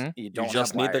wires. Mm-hmm. You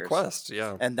just need the Quest,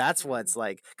 yeah. And that's what's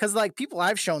like, because like people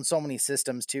I've shown so many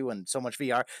systems to and so much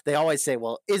VR, they always say,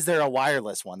 well, is there a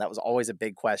wireless one? That was always a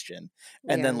big question.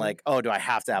 And then like, oh, do I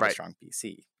have to have a strong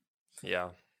PC? Yeah.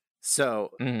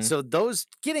 So so those,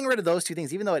 getting rid of those two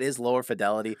things, even though it is lower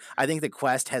fidelity, I think the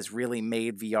Quest has really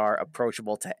made VR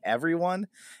approachable to everyone.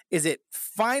 Is it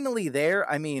finally there?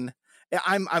 I mean,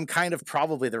 I'm kind of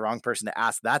probably the wrong person to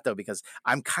ask that though, because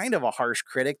I'm kind of a harsh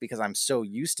critic because I'm so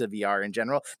used to VR in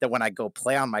general that when I go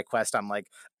play on my Quest, I'm like,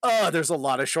 oh, there's a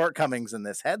lot of shortcomings in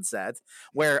this headset,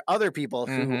 where other people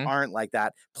who aren't like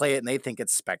that play it and they think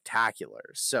it's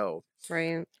spectacular. So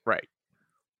right.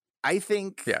 I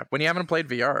think, when you haven't played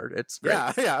VR, it's great.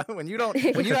 Yeah. When you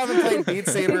haven't played Beat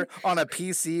Saber on a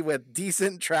PC with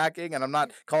decent tracking, and I'm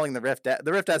not calling the Rift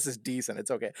S is decent,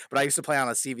 it's okay. But I used to play on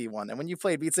a CV1, and when you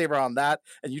play Beat Saber on that,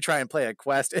 and you try and play a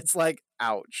Quest, it's like,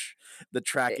 ouch, the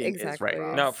tracking is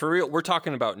rough. Now, for real, we're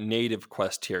talking about native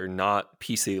Quest here, not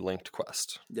PC linked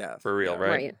Quest. Yeah, for real,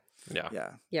 right?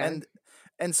 Yeah.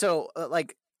 And so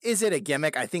like, is it a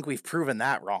gimmick? I think we've proven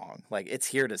that wrong. Like, it's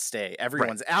here to stay.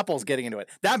 Apple's getting into it.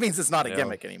 That means it's not a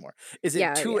gimmick anymore. Is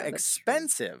it too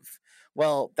expensive?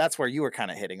 Well, that's where you were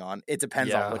kind of hitting on. It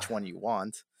depends on which one you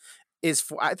want.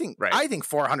 I think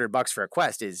 $400 for a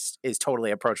Quest is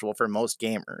totally approachable for most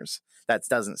gamers. That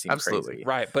doesn't seem crazy.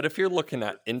 Right, but if you're looking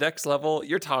at index level,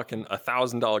 you're talking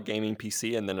 $1,000 gaming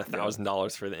PC and then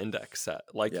 $1,000 for the index set.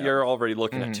 Like you're already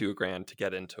looking at $2,000 to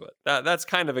get into it. That's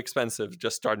kind of expensive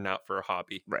just starting out for a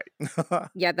hobby. Right.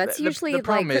 Yeah, that's usually like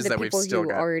for the people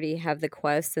who already have the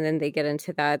Quest, and then they get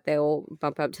into that, they'll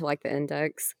bump up to like the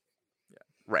index. Yeah.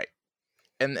 Right.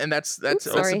 And that's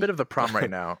a bit of the problem right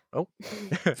now. Oh,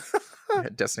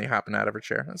 Destiny hopping out of her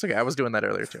chair. That's okay. I was doing that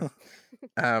earlier too.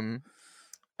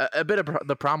 A bit of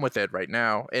the problem with it right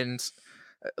now, and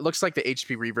it looks like the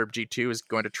HP Reverb G2 is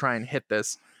going to try and hit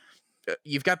this.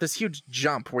 You've got this huge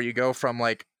jump where you go from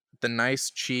like the nice,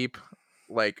 cheap,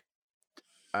 like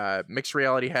mixed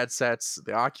reality headsets,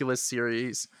 the Oculus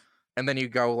series, and then you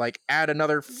go like add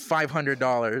another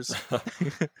 $500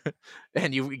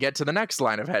 and you get to the next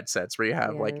line of headsets where you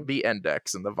have like the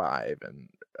Index and the Vive and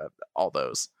all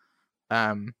those.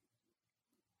 Did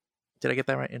I get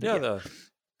that right? Yeah.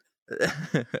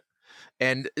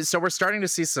 And so we're starting to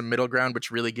see some middle ground, which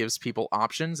really gives people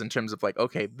options in terms of like,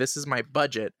 okay, this is my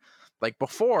budget. Like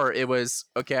before it was,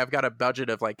 okay, I've got a budget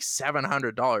of like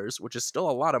 $700, which is still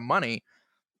a lot of money,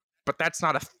 but that's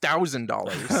not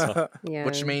 $1,000,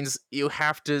 which means you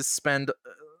have to spend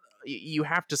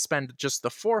just the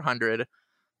 400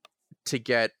 to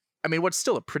get. I mean, what's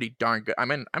still a pretty darn good.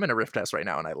 I'm in a Rift S right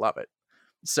now, and I love it.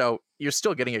 So you're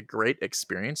still getting a great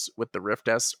experience with the Rift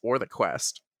S or the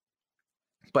Quest,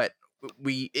 but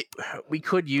we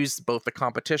could use both the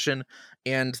competition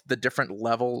and the different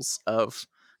levels of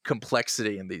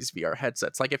complexity in these VR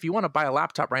headsets. Like if you want to buy a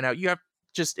laptop right now, you have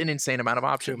just an insane amount of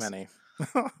options.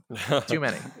 Too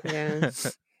many. Yeah.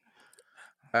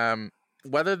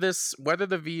 Whether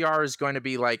the VR is going to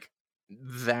be like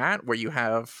that, where you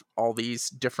have all these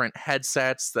different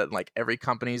headsets that like every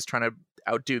company is trying to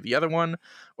outdo the other one,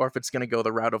 or if it's going to go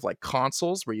the route of like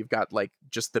consoles where you've got like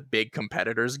just the big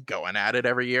competitors going at it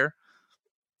every year,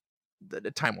 the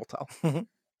time will tell.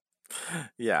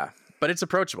 Yeah, but it's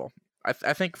approachable. I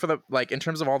think for the like in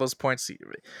terms of all those points,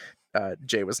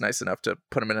 Jay was nice enough to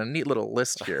put them in a neat little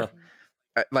list here.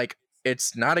 Like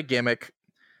it's not a gimmick.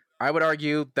 I would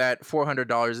argue that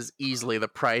 $400 is easily the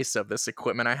price of this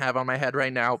equipment I have on my head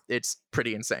right now. It's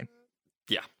pretty insane.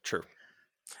 Yeah, true.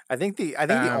 I think the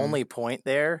only point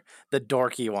there, the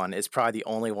dorky one, is probably the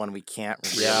only one we can't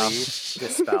really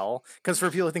dispel. Because for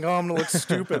people who think, oh, I'm going to look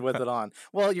stupid with it on.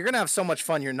 Well, you're going to have so much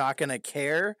fun, you're not going to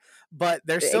care. But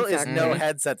there still is no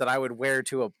headset that I would wear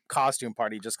to a costume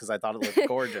party just because I thought it looked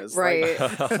gorgeous. Right.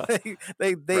 Like,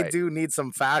 they do need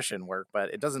some fashion work,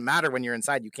 but it doesn't matter when you're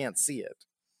inside. You can't see it.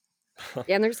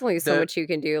 Yeah, and there's only so much you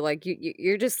can do. Like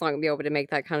you're just not gonna be able to make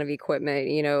that kind of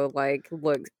equipment, like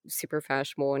look super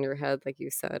fashionable in your head, like you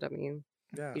said. I mean,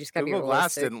 you just gotta Google be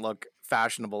Glass didn't look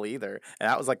fashionable either, and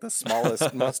that was like the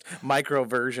smallest, most micro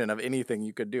version of anything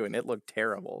you could do, and it looked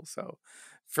terrible. So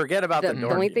forget about the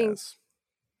dorkiness.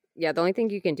 The only thing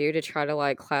you can do to try to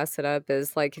like class it up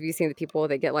is like, have you seen the people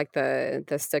that get like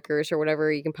the stickers or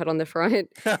whatever you can put on the front?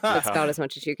 That's about as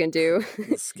much as you can do.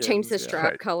 Skins, change the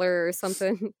strap color or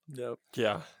something. Yep.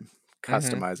 Yeah.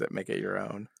 Customize it, make it your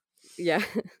own. Yeah.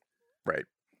 Right.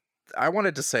 I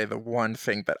wanted to say the one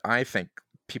thing that I think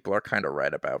people are kind of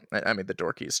right about. I mean, the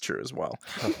dorky is true as well.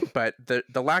 But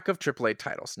the lack of AAA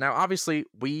titles. Now, obviously,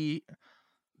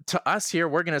 to us here,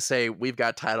 we're going to say we've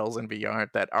got titles in VR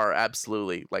that are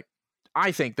absolutely, like,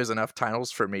 I think there's enough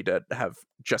titles for me to have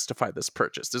justified this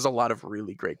purchase. There's a lot of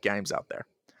really great games out there.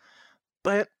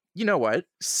 But you know what?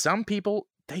 Some people,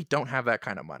 they don't have that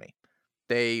kind of money.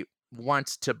 They want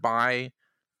to buy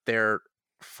their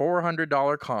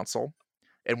 $400 console,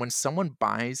 and when someone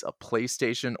buys a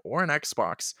PlayStation or an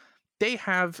Xbox, they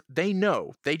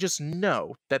just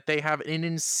know that they have an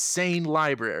insane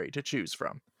library to choose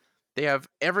from. They have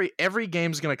every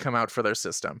game's going to come out for their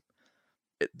system.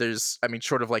 There's, I mean,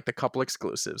 short of like the couple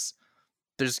exclusives,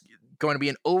 there's going to be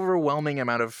an overwhelming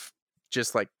amount of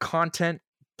just like content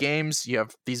games. You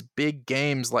have these big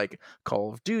games like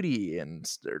Call of Duty and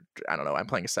I don't know, I'm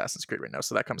playing Assassin's Creed right now,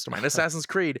 so that comes to mind. Assassin's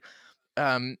Creed,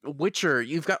 Witcher.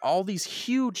 You've got all these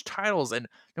huge titles, and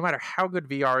no matter how good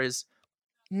VR is,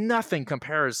 nothing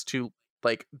compares to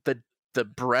like the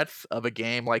breadth of a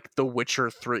game like The Witcher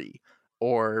 3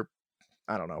 or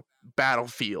I don't know,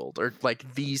 Battlefield, or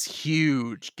like these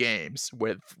huge games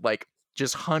with like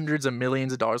just hundreds of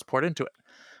millions of dollars poured into it.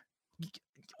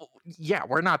 Yeah,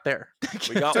 we're not there.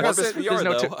 We got Orbis VR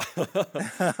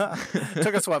though.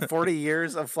 Took us 40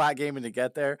 years of flat gaming to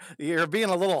get there. You're being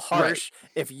a little harsh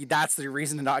if that's the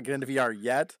reason to not get into VR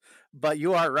yet. but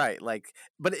you are right. Like,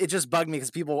 but it just bugged me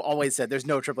because people always said there's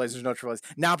no AAAs, there's no AAAs.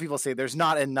 Now people say there's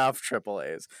not enough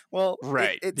AAAs. Well,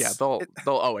 right. They'll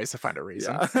always find a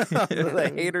reason. Yeah.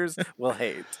 The haters will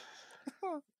hate.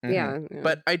 Yeah.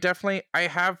 But I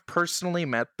have personally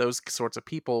met those sorts of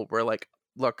people where like,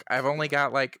 look, I've only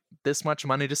got like this much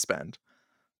money to spend.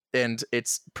 And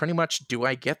it's pretty much, do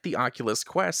I get the Oculus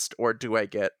Quest or do I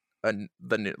get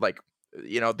the new, like,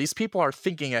 these people are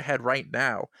thinking ahead right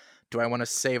now. Do I want to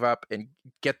save up and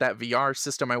get that VR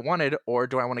system I wanted, or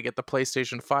do I want to get the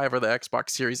PlayStation 5 or the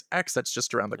Xbox Series X that's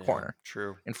just around the corner?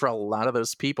 True. And for a lot of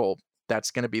those people,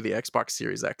 that's going to be the Xbox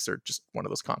Series X or just one of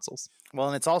those consoles. Well,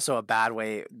 and it's also a bad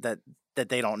way that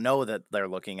they don't know that they're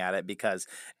looking at it, because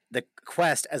the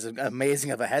Quest, as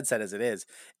amazing of a headset as it is,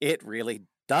 it really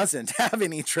doesn't have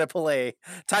any AAA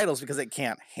titles because it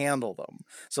can't handle them.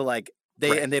 So like,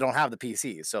 and they don't have the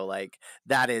PC. So like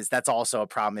that's also a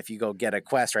problem. If you go get a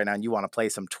Quest right now and you want to play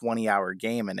some 20-hour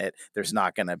game in it, there's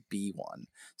not going to be one.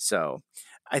 So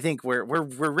I think we're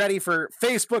ready for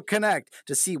Facebook Connect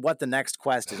to see what the next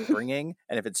Quest is bringing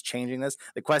and if it's changing this.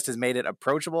 The Quest has made it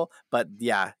approachable, but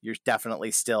yeah, you're definitely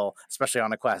still, especially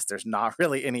on a Quest, there's not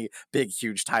really any big,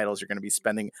 huge titles you're going to be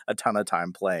spending a ton of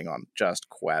time playing on just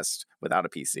Quest without a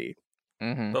PC.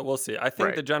 Mm-hmm. But we'll see. I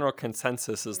think the general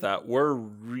consensus is that we're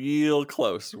real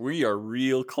close. We are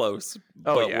real close.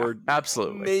 Oh, yeah, we're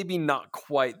absolutely maybe not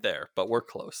quite there, but we're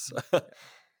close.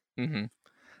 Mm-hmm.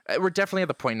 We're definitely at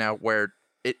the point now where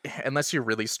unless you're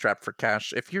really strapped for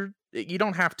cash, you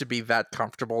don't have to be that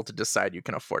comfortable to decide you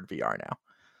can afford VR now,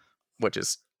 which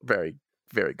is very,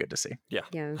 very good to see.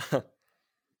 Yeah.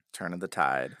 Turn of the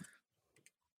tide.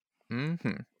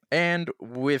 Mm-hmm. And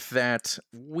with that,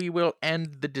 we will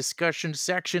end the discussion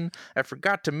section. I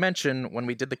forgot to mention when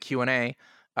we did the Q&A,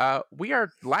 we are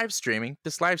live streaming.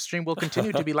 This live stream will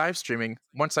continue to be live streaming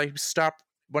once I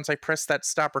press that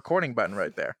stop recording button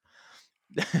right there.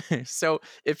 So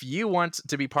if you want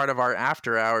to be part of our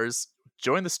after hours,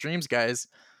 join the streams, guys.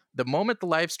 The moment the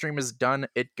live stream is done,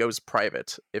 it goes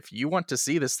private. If you want to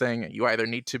see this thing, you either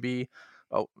need to be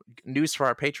news for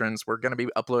our patrons. We're going to be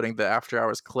uploading the after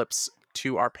hours clips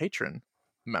to our patron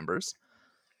members.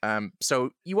 So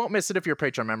you won't miss it if you're a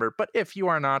patron member, but if you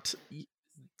are not,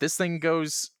 this thing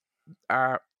goes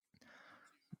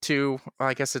to, well,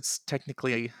 I guess it's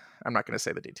technically, I'm not going to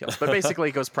say the details, but basically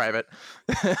it goes private.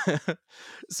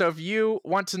 So if you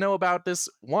want to know about this,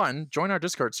 join our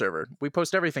Discord server. We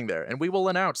post everything there, and we will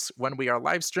announce when we are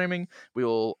live streaming. We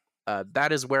will,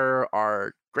 that is where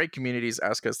our great communities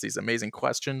ask us these amazing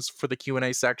questions for the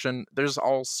Q&A section. There's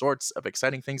all sorts of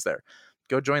exciting things there.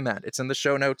 Go join that. It's in the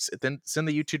show notes. It's in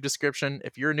the YouTube description.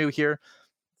 If you're new here,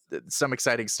 some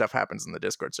exciting stuff happens in the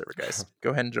Discord server, guys. Go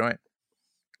ahead and join.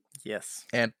 Yes.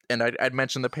 And I'd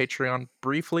mentioned the Patreon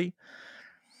briefly,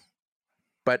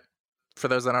 but for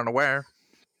those that aren't aware,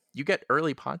 you get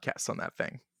early podcasts on that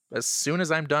thing. As soon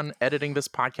as I'm done editing this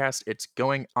podcast, it's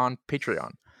going on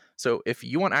Patreon. So if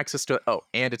you want access to it,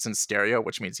 and it's in stereo,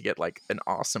 which means you get like an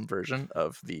awesome version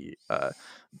of the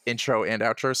intro and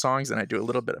outro songs, and I do a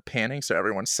little bit of panning so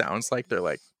everyone sounds like they're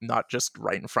like not just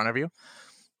right in front of you.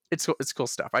 It's cool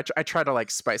stuff. I try to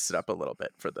like spice it up a little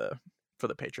bit for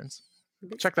the patrons.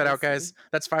 Check that out, guys.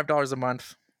 That's $5 a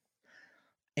month.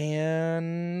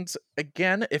 And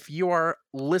again, if you are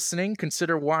listening,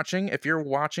 consider watching. If you're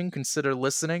watching, consider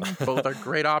listening. Both are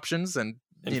great options, and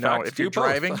if you're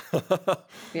driving,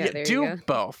 do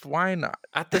both. Why not?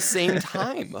 At the same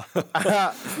time.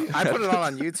 I put it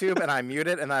on YouTube and I mute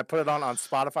it, and I put it on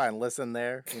Spotify and listen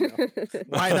there.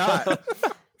 Why not?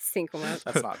 Sync them up.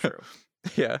 That's not true.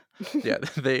 Yeah.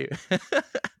 They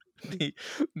the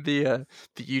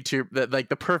YouTube,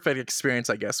 the perfect experience,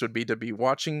 I guess, would be to be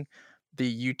watching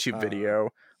the YouTube video,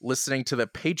 listening to the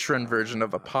patron version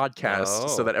of a podcast,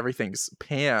 so that everything's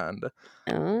panned.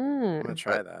 I'm gonna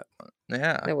try that.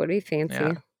 Yeah, that would be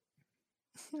fancy.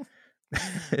 Yeah.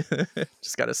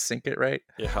 Just gotta sync it right.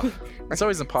 Yeah, it's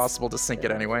always impossible to sync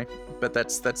it anyway, but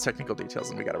that's technical details,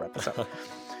 and we gotta wrap this up.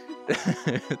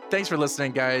 Thanks for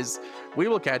listening, guys. We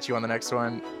will catch you on the next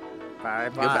one. Bye.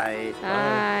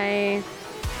 Bye.